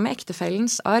skjer da med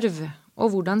ektefellens arv,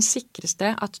 og hvordan sikres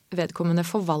det at vedkommende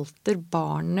forvalter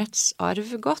barnets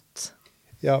arv godt?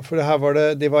 Ja, for det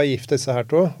her de var gift disse her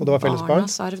 2, og det var felles barn.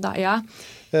 Barnas arv da, ja.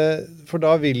 For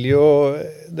da vil jo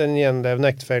den gjenlevende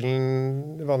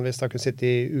ektefellen vanligvis da kunne sitte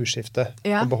i uskifte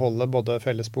og beholde både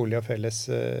felles bolig og felles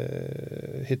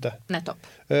hytte. Nettopp.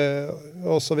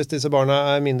 Også hvis disse barna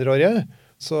er mindreårige,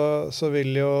 så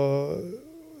vil jo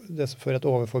det som fører et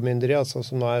overformynderi, altså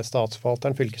som nå er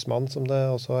statsforvalteren, fylkesmannen, som det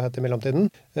også heter i mellomtiden,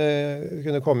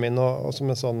 kunne komme inn og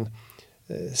som en sånn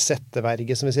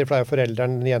setteverge, som vi sier, for det er jo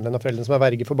foreldren, den gjenlevende foreldren som er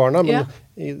verge for barna, men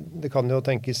det kan jo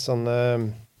tenkes sånne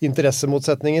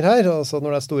interessemotsetninger her, altså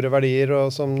når det er store verdier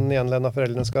og som den gjenlevende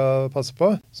foreldrene skal passe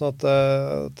på, sånn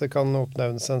at det kan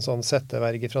oppnevnes en sånn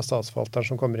setteverge fra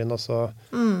statsforvalteren som kommer inn og så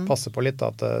passer på litt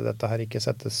at dette her ikke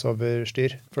settes over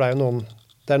styr. For det er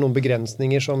jo noen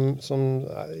begrensninger som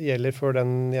gjelder for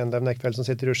den gjenlevende ektefellen som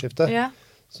sitter i uskifte.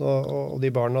 Så, og de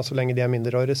barna, så lenge de er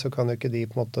mindreårige, så kan jo ikke de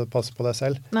på en måte passe på det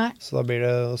selv. Nei. Så da blir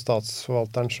det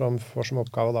statsforvalteren som får som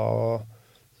oppgave da,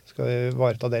 og skal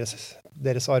ivareta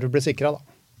deres arv blir sikret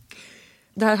da.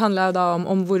 Det her handler jo da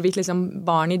om hvorvidt liksom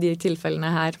barn i de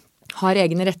tilfellene her har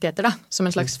egne rettigheter da, som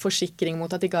en slags forsikring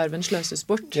mot at ikke arven sløses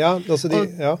bort. Ja, altså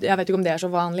jeg vet ikke om det er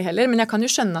så vanlig heller, men jeg kan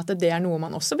jo skjønne at det er noe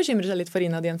man også bekymrer seg litt for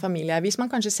innad i en familie, hvis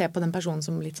man kanskje ser på den personen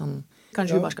som litt sånn,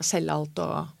 kanskje hun bare skal selge alt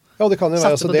og... Ja, det kan jo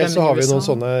være, altså dels så har vi noen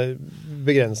sånne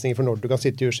begrensninger for når du kan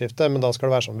sitte i uskifte, men da skal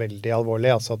det være sånn veldig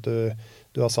alvorlig, altså at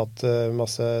du har satt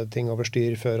masse ting over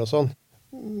styr før og sånn.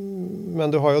 Men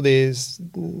du har jo de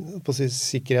på å si,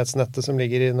 sikkerhetsnettet som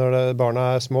ligger i når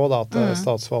barna er små, da, at det er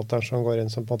statsforvalteren som går inn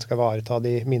som på en måte skal vareta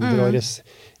de mindreåriges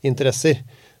interesser.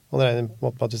 Og det er på en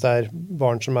måte at hvis det er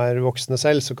barn som er voksne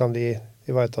selv, så kan de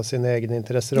ivareta sine egne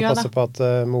interesser og passe på at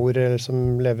mor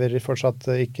som lever fortsatt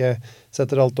ikke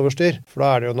setter alt over styr. For da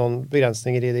er det jo noen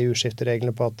begrensninger i de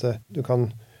uskiftereglene på at du kan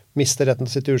miste retten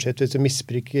til å sitte i uskift hvis du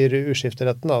misbruker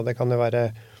uskifteretten. Da. Det kan jo være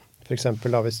for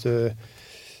eksempel da, hvis du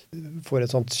får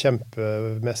et sånt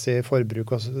kjempemessig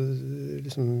forbruk og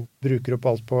liksom bruker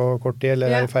opp alt på kort tid,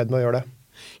 eller er i ferd med å gjøre det.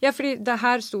 Ja, fordi det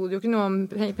her stod jo ikke noe om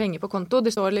penger på konto.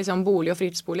 Det står liksom bolig og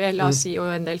fritidsbolig, la oss si, og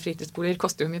en del fritidsboliger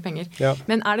koster jo mye penger. Ja.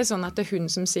 Men er det sånn at det er hun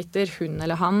som sitter, hun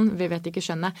eller han, vi vet ikke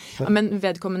skjønnet, men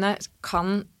vedkommende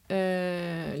kan,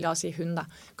 la oss si hun da,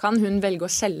 kan hun velge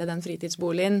å selge den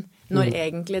fritidsboligen når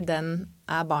egentlig den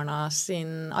er barna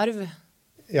sin arv?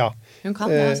 Ja. Hun kan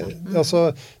det, altså. Altså,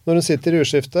 når hun sitter i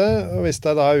uskifte, og hvis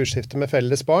det da er uskifte med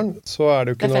felles barn, så er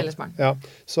det jo ikke noe... Det er felles barn. Ja,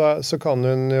 så kan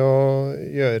hun jo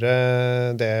gjøre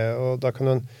det, og da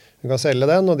kan hun kan selge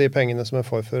den, og de pengene som hun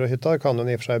får for hytta, kan hun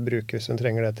i og for seg bruke hvis hun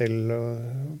trenger det til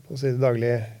å si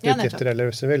daglige utgifter,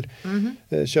 eller hvis hun vil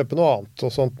kjøpe noe annet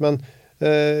og sånt, men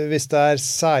hvis det er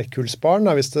særkullsbarn,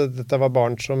 hvis dette var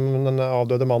barn som den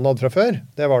avdøde mannen hadde fra før,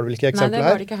 det var det vel ikke eksempel her. Nei, det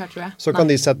var det ikke her, tror jeg. Så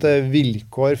kan de sette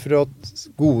vilkår for å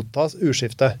godta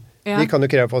uskifte. Ja. De kan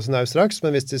jo kreve på sin arv straks,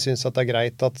 men hvis de synes at det er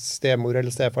greit at stemor eller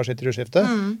stefar sitter i uskifte,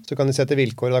 så kan de sette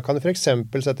vilkår. Da kan de for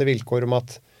eksempel sette vilkår om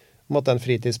at den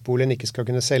fritidsboligen ikke skal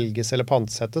kunne selges eller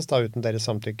pantsettes da, uten deres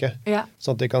samtykke. Ja.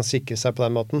 Sånn at de kan sikre seg på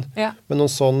den måten. Ja. Men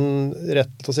noen sånn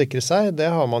rett til å sikre seg, det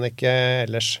har man ikke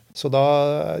ellers. Så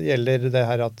da gjelder det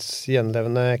her at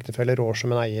gjenlevende ektefeller rår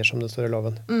som en eier, som det står i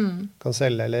loven. Kan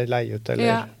selge eller leie ut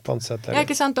eller pantsette. Ja,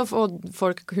 ikke sant? Og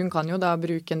hun kan jo da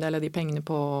bruke en del av de pengene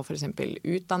på for eksempel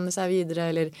utdanne seg videre,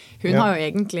 eller hun har jo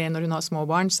egentlig, når hun har små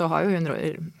barn, så har jo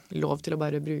hun lov til å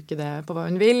bare bruke det på hva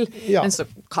hun vil. Ja. Men så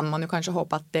kan man jo kanskje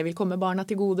håpe at det vil komme barna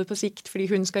til gode på sikt, fordi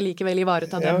hun skal likevel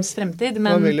ivareta deres fremtid.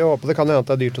 Men man vil jo håpe det kan hende at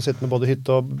det er dyrt å sitte med både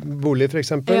hytte og bolig, for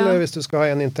eksempel, hvis du skal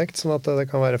ha en inntekt, sånn at det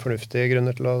kan være fornuftige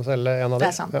grunner til å selge en av dem. Det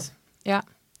er sant, ja.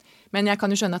 Men jeg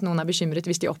kan jo skjønne at noen er bekymret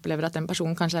hvis de opplever at den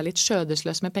personen kanskje er litt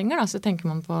skjødesløs med penger, da, så tenker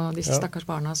man på disse stakkars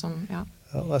barna som,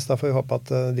 da får vi håpe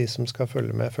at de som skal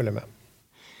følge med.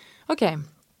 Ok.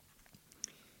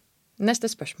 Neste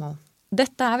spørsmål.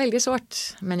 Dette er veldig sårt,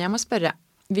 men jeg må spørre.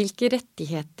 Hvilke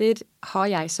rettigheter har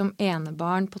jeg som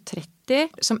enebarn på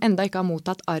 30 som enda ikke har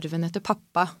mottatt arven etter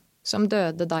pappa, som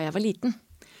døde da jeg var liten?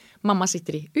 Mamma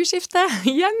sitter i uskifte,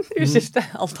 igjen uskifte,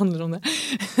 alt handler om det.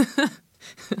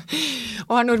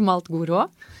 Og har normalt god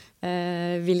råd.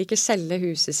 Vil ikke selge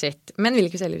huset sitt,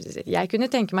 Jeg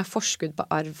kunne tenke meg forskudd på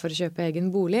arv for å kjøpe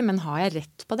egen bolig, men har jeg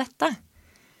rett på dette?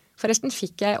 Forresten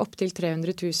fikk jeg opp til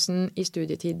 300 000 i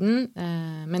studietiden,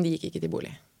 men de gikk ikke til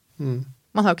bolig.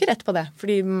 Man har jo ikke rett på det,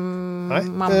 fordi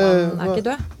mammaen ikke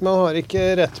død. Man har ikke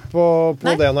rett på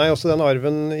det, nei. Også den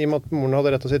arven, i og med at moren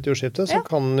hadde rett til å sitte i jordskifte, så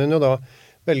kan hun jo da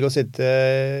velge å sitte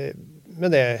med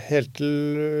det helt til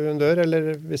hun dør, eller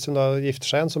hvis hun da gifter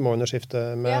seg igjen, så må hun jo skifte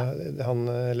med han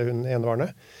eller hun envarende.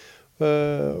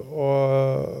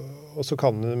 Og så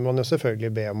kan man jo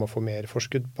selvfølgelig be om å få mer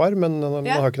forskudd par, men man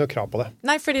har ikke noe krav på det.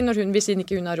 Nei, fordi hvis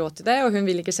ikke hun har råd til det, og hun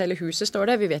vil ikke selge huset, står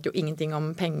det. Vi vet jo ingenting om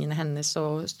pengene hennes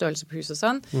og størrelse på huset og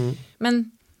sånn. Men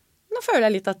nå føler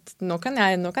jeg litt at nå kan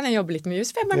jeg jobbe litt med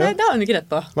hus, for det har hun ikke rett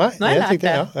på. Nei, jeg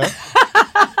tenkte ja.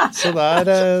 Så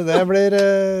det blir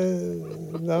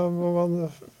da må man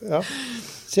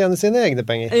tjene sine egne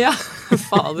penger. Ja,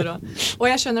 fader også. Og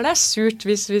jeg skjønner det surt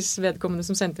hvis vedkommende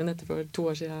som sendte inn dette for 2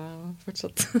 år siden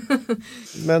fortsatt.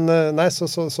 Men nei,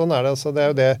 sånn det. Altså, det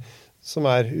jo det som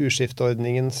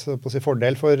uskifteordningens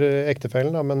fordel for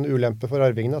ektefellen, men ulempe for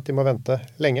arvingene, at de må vente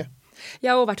lenge.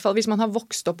 Ja, og i hvert fall hvis man har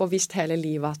vokst opp og visst hele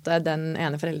livet at den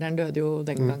ene forelderen døde jo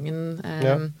den gangen.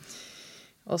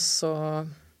 Og så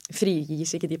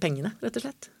frigis ikke de pengene, rett og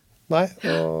slett. Nei,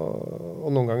 og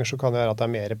noen ganger så kan det være at det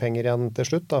mer penger igjen til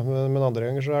slutt, da. Men andre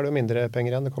ganger så det jo mindre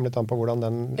penger igjen. Det kommer litt an på hvordan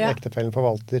den ektefellen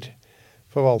forvalter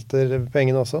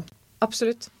pengene også.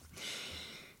 Absolutt.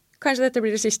 Kanskje dette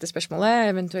blir det siste spørsmålet,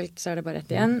 eventuelt så det bare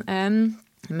ett igjen.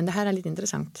 Men det her litt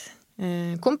interessant.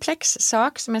 Kompleks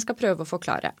sak som jeg skal prøve å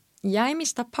forklare. Jeg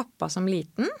mistet pappa som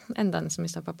liten, enda den som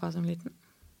mistet pappa som liten.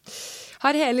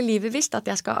 Har hele livet visst at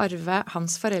jeg skal arve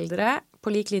hans foreldre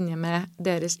på lik linje med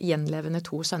deres gjenlevende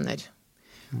 2 sønner.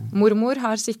 Mormor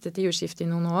har sittet i jordskifte i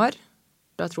noen år.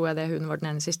 Da tror jeg hun var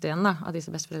den ene siste igjen av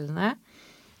disse besteforeldrene.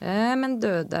 Men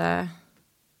døde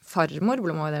farmor,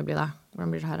 hvor må det bli da?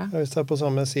 Hvordan blir det her da? Hvis det på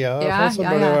samme siden, så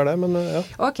bør det være det, men ja.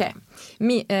 Ok.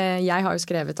 Jeg har jo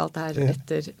skrevet alt det her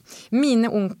etter. Mine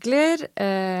onkler,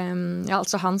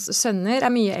 altså hans sønner,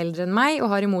 mye eldre enn meg,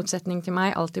 og har i motsetning til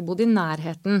meg alltid bodd i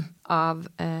nærheten av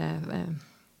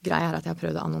greia her at jeg har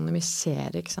prøvd å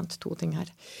anonymisere, ikke sant? 2 ting her.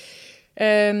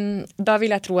 Da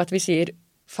vil jeg tro at vi sier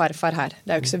farfar her.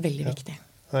 Det jo ikke så veldig viktig.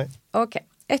 Nei. Ok.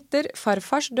 Etter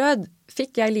farfars død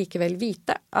fikk jeg likevel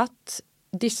vite at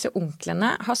disse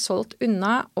onklene har solgt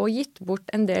unna og gitt bort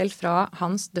en del fra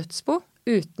hans dødsbo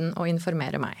uten å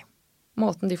informere meg.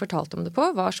 Måten de fortalte om det på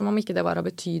var som om ikke det var av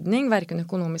betydning, hverken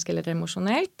økonomisk eller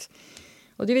emosjonelt,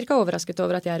 og de virket overrasket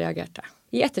over at jeg reagerte.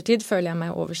 I ettertid føler jeg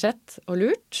meg oversett og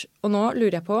lurt, og nå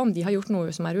lurer jeg på om de har gjort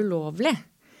noe som ulovlig.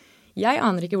 Jeg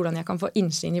aner ikke hvordan jeg kan få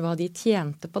innsyn i hva de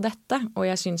tjente på dette, og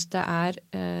jeg synes det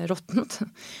råttent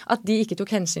at de ikke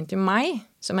tok hensyn til meg,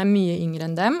 som mye yngre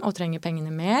enn dem og trenger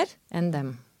pengene mer enn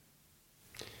dem.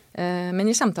 Men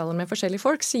i samtaler med forskjellige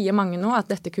folk sier mange nå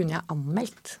at dette kunne jeg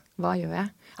anmeldt. Hva gjør jeg?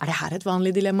 Det her et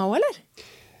vanlig dilemma også, eller?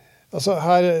 Altså,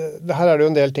 her det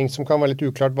jo en del ting som kan være litt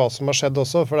uklart hva som har skjedd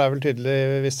også, for det vel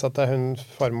tydeligvis at det hun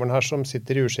farmoren her som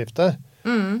sitter i jordskifte,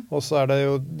 og så det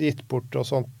jo gitt bort og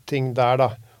sånne ting der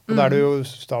da. Og da det jo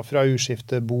da fra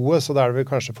uskifteboet, så da det vel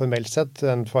kanskje formelt sett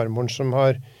den farmoren som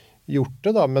har gjort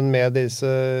det da, men med disse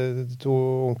 2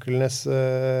 onkelenes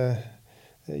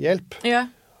hjelp. Ja.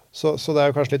 Så det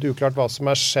jo kanskje litt uklart hva som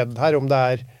skjedd her, om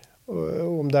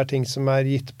det ting som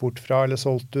gitt bort fra eller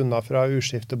solgt unna fra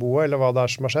uskifteboet, eller hva det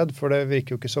som har skjedd, for det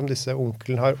virker jo ikke som disse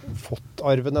onklene har fått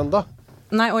arven enda.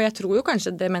 Nei, og jeg tror jo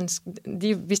kanskje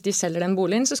hvis de selger den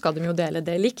boligen, så skal de jo dele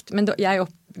det likt, men jeg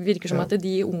virker som at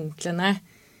de onklene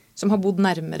som har bodd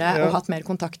nærmere og hatt mer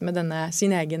kontakt med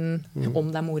sin egen,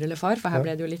 om det mor eller far, for her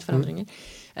ble det jo litt forandringer,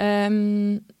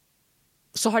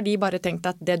 så har de bare tenkt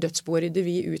at det dødsboet rydder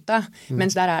vi ut av,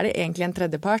 mens der det egentlig en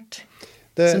tredjepart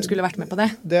som skulle vært med på det.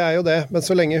 Det jo det, men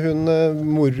så lenge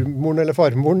mormoren eller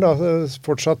farmoren da,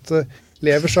 fortsatt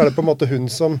lever, så det på en måte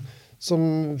hun som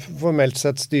formelt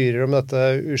sett styrer om dette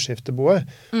uskifteboet.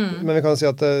 Men vi kan si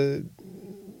at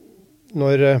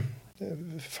når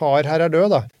far her død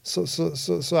da, så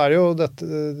det jo dette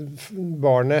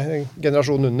barnet,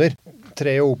 generasjonen under,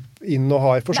 trer jo opp inn og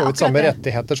har for så vidt samme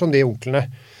rettigheter som de onklene.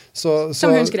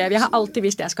 Som hun skrev, jeg har alltid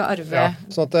visst jeg skal arve. Ja,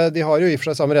 sånn at de har jo i og for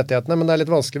seg samme rettighetene, men det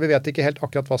litt vanskelig, vi vet ikke helt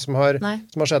akkurat hva som har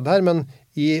skjedd her, men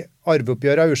i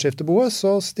arveoppgjøret av uskifteboet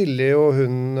så stiller jo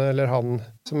hun eller han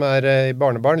som i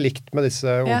barnebarn likt med disse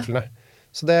onklene.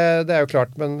 Så det jo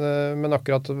klart, men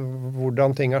akkurat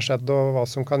hvordan ting har skjedd og hva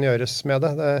som kan gjøres med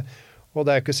det, og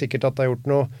det jo ikke sikkert at det har gjort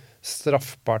noe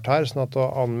straffbart her, sånn at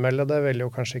å anmelde det vil jo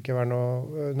kanskje ikke være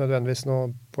nødvendigvis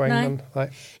noe poeng, men nei.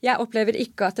 Jeg opplever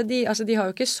ikke at de har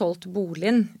jo ikke solgt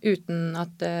boligen uten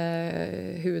at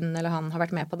hun eller han har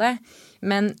vært med på det,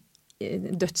 men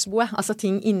dødsboet, altså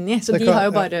ting inni, så de har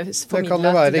jo bare formidlet. Det kan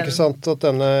jo være, ikke sant, at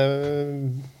denne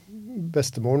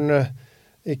bestemoren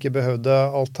ikke behøvde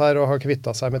alt her og har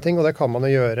kvittet seg med ting, og det kan man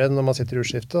jo gjøre når man sitter i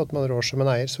urskifte, at man rår som en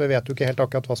eier, så vi vet jo ikke helt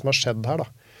akkurat hva som har skjedd her da.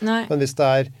 Nei. Men hvis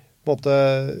det på en måte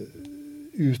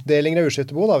utdelinger av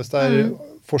urskiftebo, da, hvis det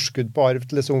forskudd på arv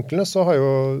til disse onklene, så har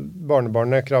jo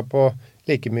barnebarnet krav på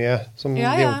like mye som de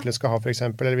onklene skal ha for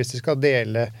eksempel, eller hvis de skal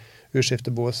dele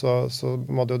urskifteboet, så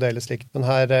må det jo deles likt. Men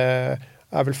her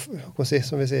vel,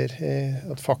 som vi sier,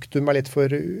 at faktum litt for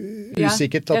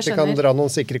usikkert at vi kan dra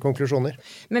noen sikre konklusjoner.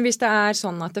 Men hvis det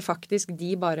sånn at det faktisk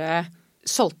de bare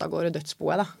solgte av gårde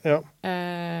dødsboet da,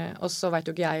 og så vet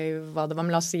jo ikke jeg hva det var,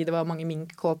 men la oss si det var mange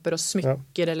minkkåper og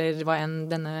smykker, eller hva enn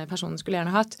denne personen skulle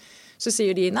gjerne hatt, så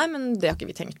sier de, nei, men det har ikke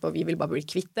vi tenkt på, vi vil bare bli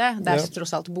kvitt det. Det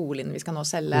tross alt boligen vi skal nå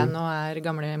selge, nå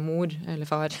gamle mor, eller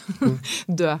far,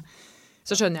 død.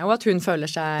 Så skjønner jeg jo at hun føler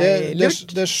seg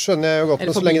lurt. Det skjønner jeg jo godt,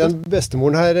 men så lenge den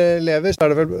bestemoren her lever, så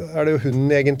er det jo hun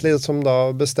egentlig som da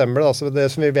bestemmer det. Altså det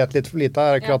som vi vet litt for lite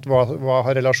akkurat hva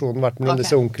har relasjonen vært mellom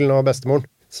disse onkelen og bestemoren.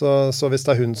 Så hvis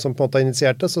det hun som på en måte har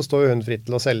initiert det, så står jo hun fritt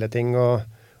til å selge ting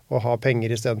og ha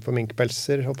penger i stedet for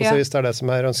minkpelser, hvis det det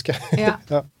som ønsket. Ja.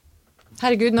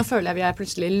 Herregud, nå føler jeg vi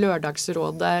plutselig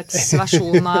lørdagsrådets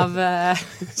versjon av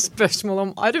spørsmål om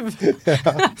arv.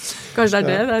 Kanskje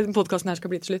det den podcasten her skal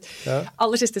bli til slutt.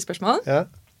 Aller siste spørsmål.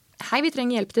 Hei, vi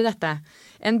trenger hjelp til dette.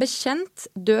 En bekjent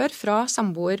dør fra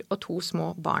samboer og 2 små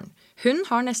barn. Hun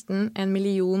har nesten 1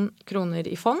 million kroner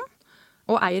i fond,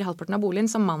 og eier halvparten av boligen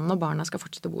som mannen og barna skal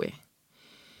fortsette å bo i.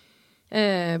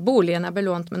 Boligen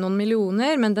belånt med noen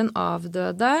millioner, men den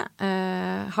avdøde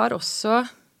har også...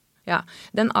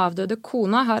 den avdøde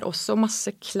kona har også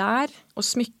masse klær og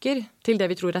smykker til det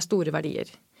vi tror store verdier.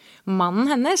 Mannen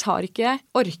hennes har ikke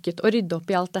orket å rydde opp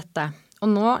i alt dette,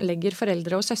 og nå legger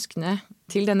foreldre og søskene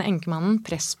til denne enkemannen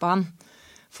press på han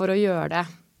for å gjøre det.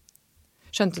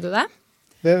 Skjønte du det?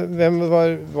 Hvem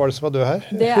var det som var død her?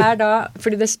 Det da,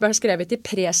 fordi det skrevet i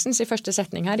presens i første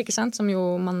setning her, ikke sant, som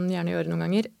jo man gjerne gjør noen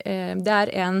ganger. Det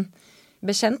en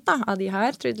bekjent da, av de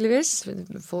her, tydeligvis,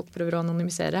 folk prøver å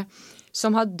anonymisere,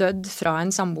 som har dødd fra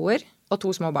en samboer og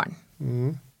 2 små barn.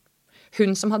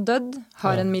 Hun som har dødd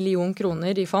har 1 million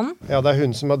kroner i fond. Ja, det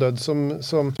hun som har dødd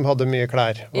som hadde mye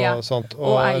klær og sånt.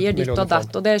 Og eier ditt og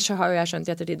datt, og det har jo jeg skjønt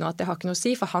i ettertid nå at det har ikke noe å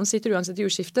si, for han sitter uansett i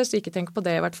urskifte, så ikke tenk på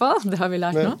det i hvert fall. Det har vi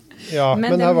lært nå. Ja,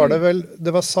 men her var det vel,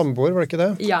 det var samboer, var det ikke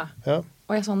det? Ja,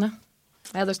 og jeg sånn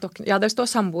det står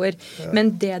samboer, men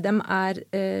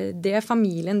det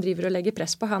familien driver og legger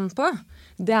press på han på,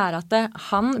 det at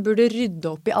han burde rydde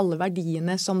opp i alle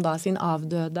verdiene som da sin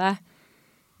avdøde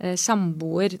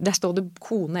samboer, der står det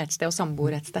kone et sted og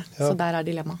samboer et sted, så der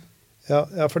dilemma. Ja,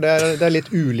 for det litt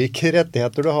ulike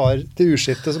rettigheter du har til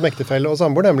urskifte som ektefelle og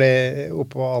samboer, nemlig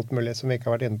oppå alt mulig som vi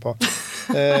ikke har vært inne på.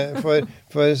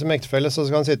 For som ektefelle så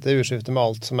skal han sitte i urskifte med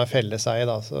alt som felles eie,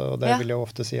 da, så det vil jo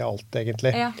ofte si alt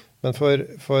egentlig. Men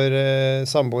for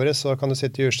samboere så kan du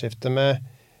sitte i urskifte med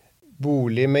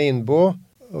bolig med innbo,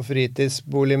 og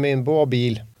fritidsbolig med innbo og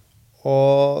bil.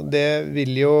 Og det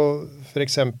vil jo for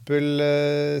eksempel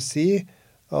si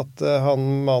at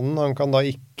mannen han kan da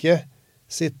ikke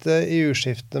sitte i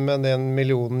urskifte med den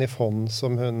millionen i fond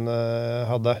som hun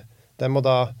hadde. Den må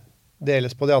da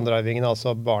deles på de andre arvingene,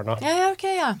 altså barna.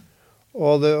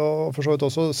 Og for så vidt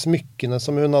også smykkene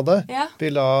som hun hadde,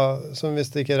 vil da, som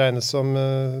hvis det ikke regnes som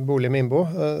bolig med innbo,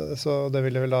 så det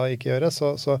vil det vel da ikke gjøre,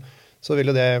 så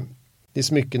vil jo de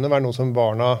smykkene være noe som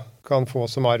barna kan få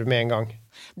som arv med en gang.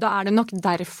 Da det nok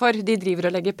derfor de driver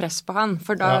og legger press på han,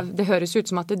 for da, det høres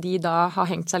ut som at de da har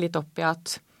hengt seg litt opp i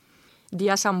at de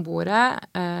samboere,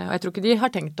 og jeg tror ikke de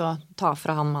har tenkt å ta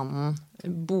fra han mannen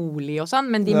bolig og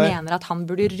sånn, men de mener at han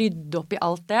burde rydde opp i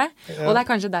alt det, og det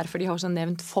kanskje derfor de har også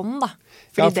nevnt fond da.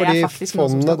 Fordi det faktisk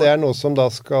fondene, det noe som da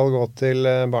skal gå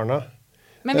til barna.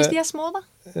 Men hvis de små da?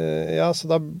 Så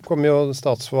da kommer jo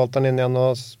statsforvalteren inn igjen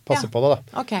og passer på det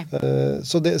da.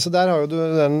 Så der har jo du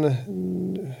den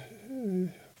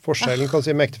forskjellen kan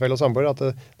si med ektefelle og samboer, at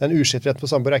den urskifterett på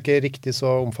samboer ikke riktig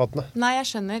så omfattende. Nei,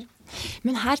 jeg skjønner.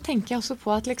 Men her tenker jeg også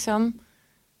på at liksom,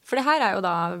 for det her jo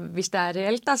da, hvis det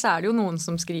reelt da, så det jo noen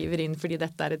som skriver inn fordi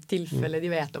dette et tilfelle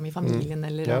de vet om i familien,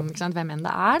 eller om, ikke sant, hvem enn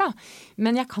det da.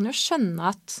 Men jeg kan jo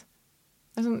skjønne at,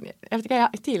 jeg vet ikke,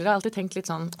 jeg tidligere har alltid tenkt litt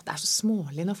sånn, det så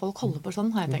smålig når folk holder på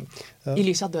sånn, har jeg tenkt. I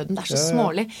lyset av døden, det så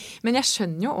smålig. Men jeg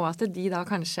skjønner jo også at de da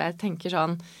kanskje tenker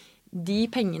sånn, de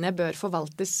pengene bør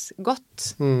forvaltes godt.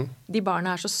 De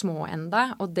barna så små enda,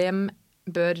 og dem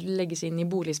bør legges inn i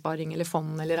boligsparing eller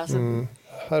fond, eller altså.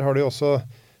 Her har du jo også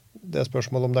det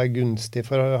spørsmålet om det gunstig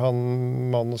for han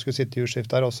mannen å skulle sitte i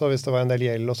urskifte her også. Hvis det var en del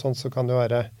gjeld og sånt, så kan det jo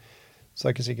være, så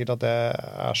det ikke sikkert at det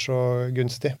så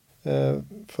gunstig.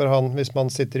 For han, hvis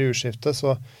man sitter i urskifte,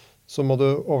 så må du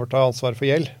overta ansvar for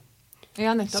gjeld.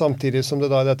 Ja, nettopp. Samtidig som det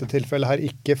da i dette tilfellet her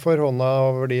ikke får hånda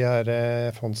over de her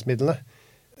fondsmidlene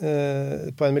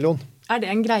på 1 million. Det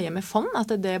en greie med fond?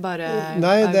 At det bare...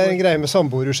 Nei, det en greie med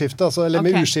samboerskifte. Altså, eller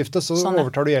med uskifte så sånn,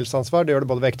 overtar du gjeldsansvar. Det gjør det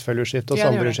både ved ektefelleutskifte og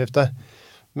samboerskifte.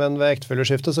 Men ved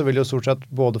ektefelleutskifte så vil du stort sett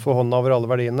både få hånda over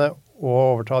alle verdiene og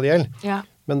overta gjeld. Ja.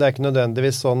 Men det ikke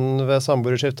nødvendigvis sånn ved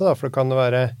samboerskifte, da, for det kan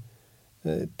være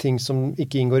ting som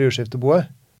ikke inngår i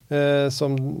uskifteboet,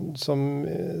 som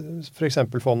for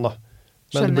eksempel fond, da.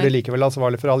 Men du blir likevel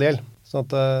ansvarlig for all gjeld. Så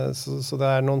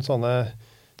det noen sånne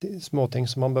småting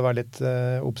som man bør være litt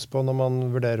obs på når man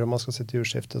vurderer om man skal sitte i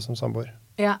uskifte som samboer.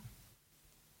 Ja.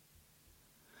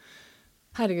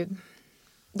 Herregud.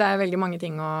 Det veldig mange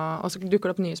ting, og så dukker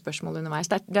det opp nye spørsmål underveis.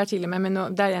 Det til og med,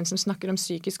 men det en som snakker om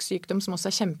psykisk sykdom, som også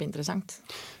kjempeinteressant.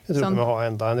 Jeg tror vi må ha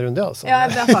enda en runde, altså.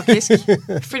 Ja, det faktisk.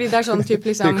 Fordi det sånn typ,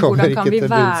 liksom, hvordan kan vi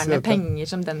verne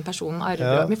penger som den personen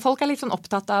arver? Ja. Men folk litt sånn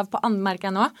opptatt av, merker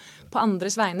jeg nå, på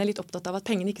andres vegne, litt opptatt av at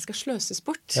pengene ikke skal sløses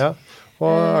bort. Ja,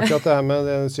 og akkurat det her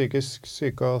med det psykisk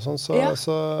syke og sånn, så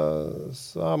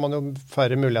har man jo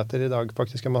færre muligheter i dag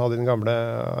faktisk enn man hadde i den gamle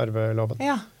arveloven.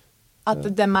 Ja. At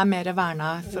dem mer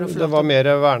verna for å få lov til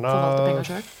å forvalte penger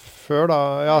selv? Før da,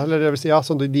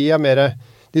 så de mer,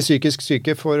 de psykisk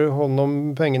syke får hånd om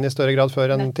pengene i større grad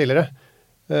før enn tidligere.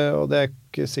 Og det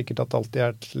ikke sikkert at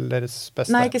alltid til deres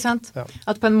beste. Nei, ikke sant? Ja.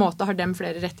 At på en måte har dem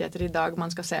flere rettigheter i dag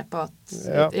man skal se på at,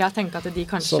 jeg tenker at de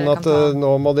kanskje sånn at, kan ta... nå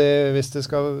må de, hvis de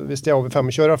er over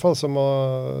 25 år i hvert fall, så må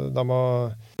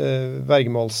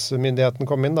vergemålsmyndigheten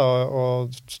komme inn da,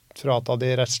 og frata de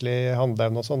rettslige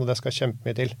handleevne og sånn, og det skal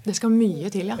kjempemye til. Det skal mye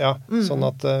til, ja. Sånn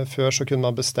at før så kunne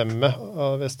man bestemme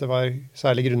hvis det var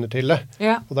særlige grunner til det.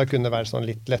 Ja. Og da kunne det være sånn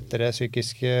litt lettere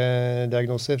psykiske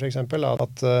diagnoser, for eksempel,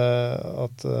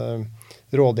 at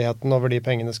rådigheten over de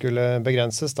pengene skulle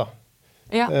begrenses da.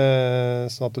 Ja.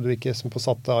 Sånn at du ikke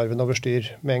satte arven over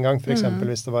styr med en gang, for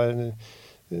eksempel hvis det var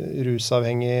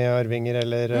rusavhengige arvinger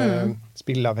eller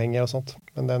spillavhengige og sånt.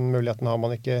 Men den muligheten har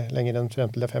man ikke lenger enn frem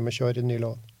til det 25 år i den nye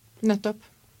loven. Nettopp.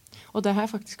 Og det har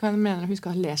jeg faktisk, jeg mener jeg husker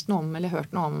å ha lest noe om, eller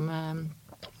hørt noe om.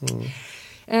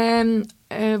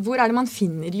 Hvor det man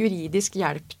finner juridisk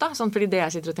hjelp da? Sånn, fordi det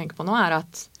jeg sitter og tenker på nå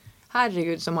at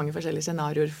herregud, så mange forskjellige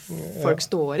scenarioer folk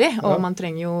står i, og man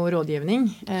trenger jo rådgivning.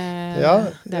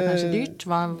 Det kanskje dyrt.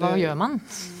 Hva gjør man?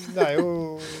 Det jo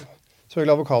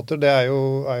selvfølgelig advokater, det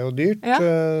jo dyrt. Ja.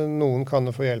 Noen kan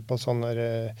jo få hjelp av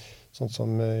sånn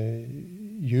som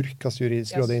JURK, altså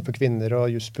juridisk rådgivning for kvinner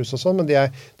og jussbuss og sånn, men de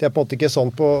på en måte ikke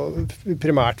sånn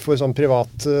primært for sånn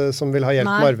privat som vil ha hjelp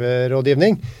med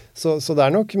arverådgivning. Så det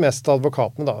nok mest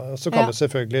advokatene da. Så kan du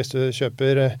selvfølgelig, hvis du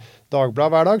kjøper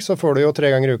Dagblad hver dag, så får du jo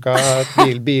 3 ganger i uka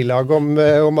et bilag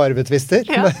om arvetvister,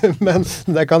 men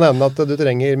det kan hende at du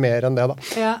trenger mer enn det da.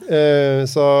 Ja.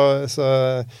 Så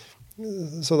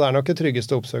det nok det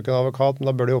tryggeste å oppsøke en advokat, men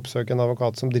da bør du oppsøke en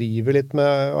advokat som driver litt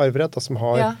med arverett, som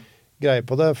har greie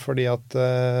på det, fordi at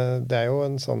det jo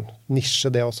en sånn nisje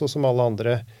det også, som alle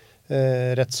andre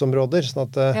rettsområder, sånn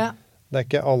at det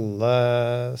ikke alle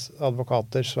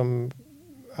advokater som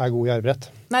gode i arverett.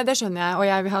 Nei, det skjønner jeg,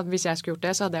 og hvis jeg skulle gjort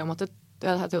det, så hadde jeg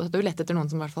jo lett etter noen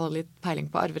som i hvert fall hadde litt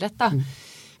peiling på arverett da.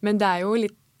 Men det jo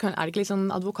litt, det ikke litt sånn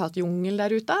advokatjungel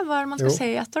der ute? Hva det man skal se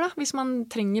etter da? Hvis man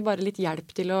trenger bare litt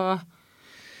hjelp til å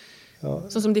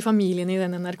sånn som de familiene i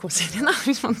den NRK-serien da,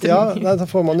 hvis man trenger. Da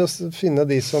får man jo finne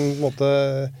de som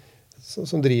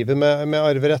som driver med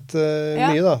arverett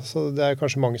mye da, så det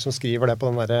kanskje mange som skriver det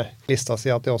på den der lista si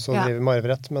at de også driver med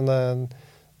arverett, men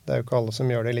det jo ikke alle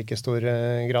som gjør det i like stor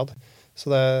grad.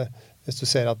 Så hvis du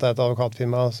ser at det et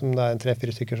advokatfirma som det en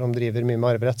 3-4 stykker som driver mye med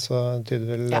arverett, så tyder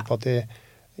vel på at de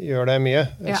gjør det mye.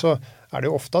 Så det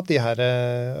jo ofte at de her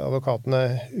advokatene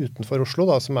utenfor Oslo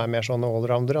da, som mer sånne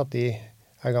allrounder, at de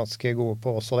ganske gode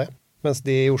på også det. Mens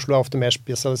de i Oslo ofte mer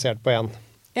spesialisert på en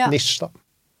nisj da.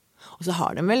 Og så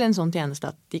har de vel en sånn tjeneste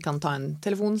at de kan ta en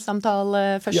telefonsamtale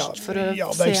først for å se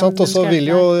om ikke sant. Og så vil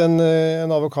jo en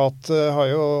advokat har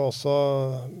jo også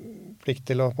plikt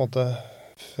til å på en måte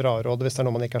fraråde hvis det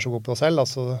noe man ikke så god på selv,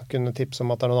 altså kunne tipse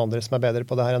om at det noen andre som bedre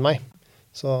på det her enn meg.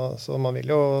 Så man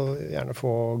vil jo gjerne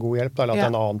få god hjelp, da, eller at det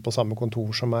en annen på samme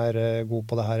kontor som god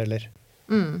på det her, eller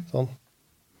sånn.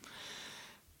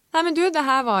 Nei, men du, det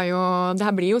her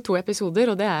blir jo 2 episoder,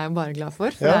 og det jeg jo bare glad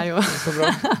for. For det jo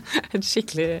et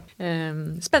skikkelig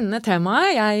spennende tema.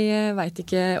 Jeg vet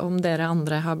ikke om dere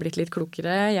andre har blitt litt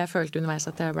klokere. Jeg følte underveis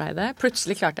at jeg ble det.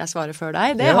 Plutselig klarte jeg svaret før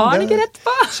deg. Det har han ikke rett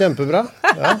på! Kjempebra.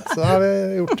 Ja, så har vi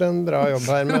gjort en bra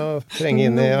jobb her med å trenge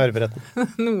inn i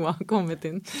arveretten. Noe har kommet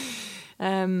inn.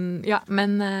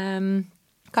 Men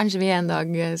kanskje vi en dag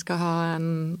skal ha en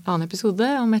annen episode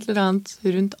om et eller annet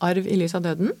rundt arv i lys av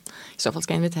døden. I så fall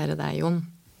skal jeg invitere deg, Jon.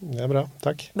 Det bra,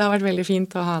 takk. Det har vært veldig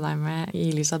fint å ha deg med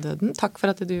i Lys av døden. Takk for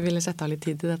at du ville sette av litt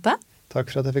tid til dette. Takk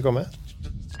for at jeg fikk komme.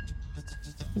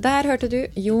 Der hørte du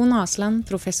Jon Asland,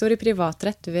 professor i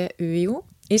privatrett ved UiO,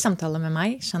 i samtale med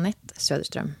meg, Jeanette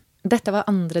Söderström. Dette var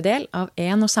andre del av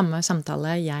en og samme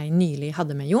samtale jeg nylig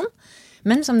hadde med Jon.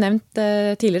 Men som nevnt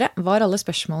tidligere var alle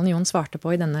spørsmålene Jon svarte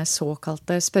på i denne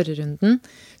såkalte spørrerunden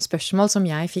spørsmål som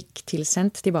jeg fikk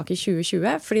tilsendt tilbake i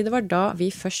 2020, fordi det var da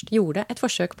vi først gjorde et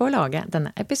forsøk på å lage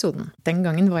denne episoden. Den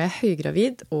gangen var jeg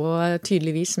høygravid og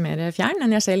tydeligvis mer fjern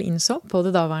enn jeg selv innså på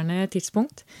det daværende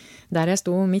tidspunkt, der jeg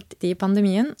sto midt i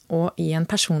pandemien og i en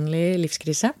personlig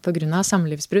livskrise på grunn av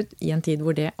samlivsbrudd i en tid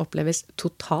hvor det oppleves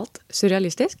totalt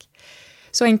surrealistisk.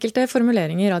 Så enkelte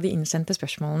formuleringer av de innsendte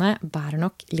spørsmålene bærer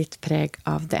nok litt preg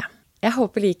av det. Jeg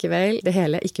håper likevel det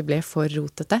hele ikke ble for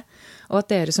rotete, og at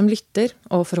dere som lytter,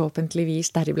 og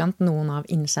forhåpentligvis deriblant noen av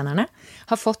innsenderne,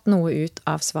 har fått noe ut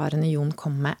av svarene Jon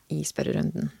kom med i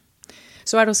spørrerunden.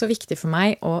 Så det også viktig for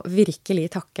meg å virkelig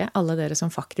takke alle dere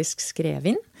som faktisk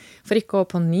skrev inn, for ikke å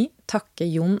på ny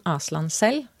takke Jon Asland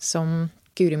selv, som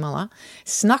Guri malla.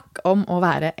 Snakk om å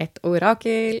være et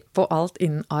orakel på alt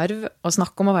innen arv, og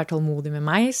snakk om å være tålmodig med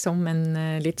meg som en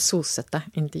litt sosete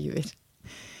intervjuer.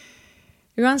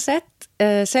 Uansett,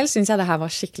 selv synes jeg det her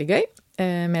var skikkelig gøy,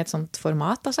 med et sånt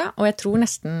format, altså, og jeg tror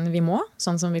nesten vi må,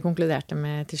 sånn som vi konkluderte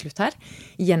med til slutt her,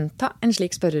 gjenta en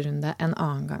slik spørrerunde en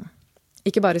annen gang.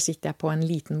 Ikke bare sitter jeg på en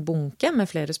liten bunke med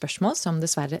flere spørsmål som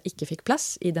dessverre ikke fikk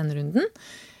plass i denne runden.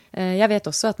 Jeg vet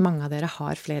også at mange av dere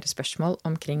har flere spørsmål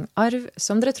omkring arv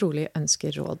som dere trolig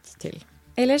ønsker råd til.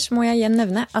 Ellers må jeg igjen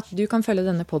nevne at du kan følge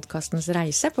denne podcastens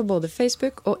reise på både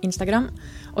Facebook og Instagram,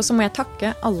 og så må jeg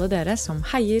takke alle dere som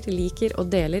heier, liker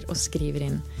og deler og skriver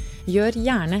inn. Gjør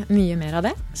gjerne mye mer av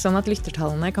det, sånn at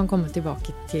lyttertallene kan komme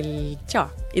tilbake til,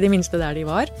 i det minste der de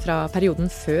var, fra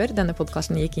perioden før denne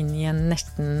podcasten gikk inn i en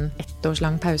nesten 1 års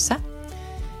lang pause.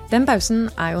 Den pausen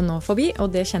jo nå forbi, og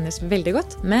det kjennes veldig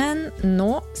godt, men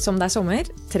nå, som det sommer,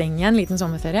 trenger jeg en liten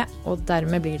sommerferie, og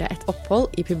dermed blir det et opphold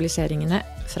i publiseringene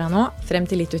fra nå frem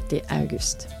til litt ut i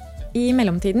august. I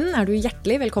mellomtiden du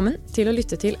hjertelig velkommen til å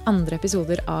lytte til andre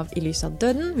episoder av I lys av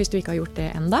døden, hvis du ikke har gjort det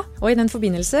enda. Og i den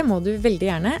forbindelse må du veldig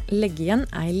gjerne legge igjen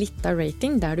en liten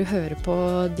rating der du hører på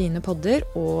dine podder,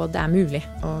 og det mulig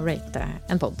å rate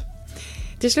en podd.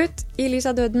 Til slutt, I lys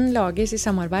av døden lages i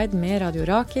samarbeid med Radio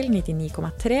Rakel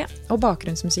 99,3, og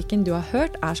bakgrunnsmusikken du har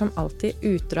hørt som alltid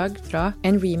utdrag fra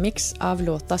en remix av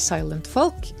låta Silent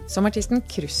Folk, som artisten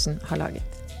Krussen har laget.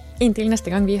 Inntil neste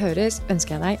gang vi høres,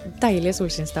 ønsker jeg deg deilige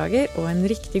solskinnsdager og en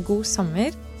riktig god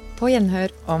sommer, på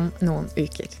gjenhør om noen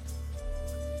uker.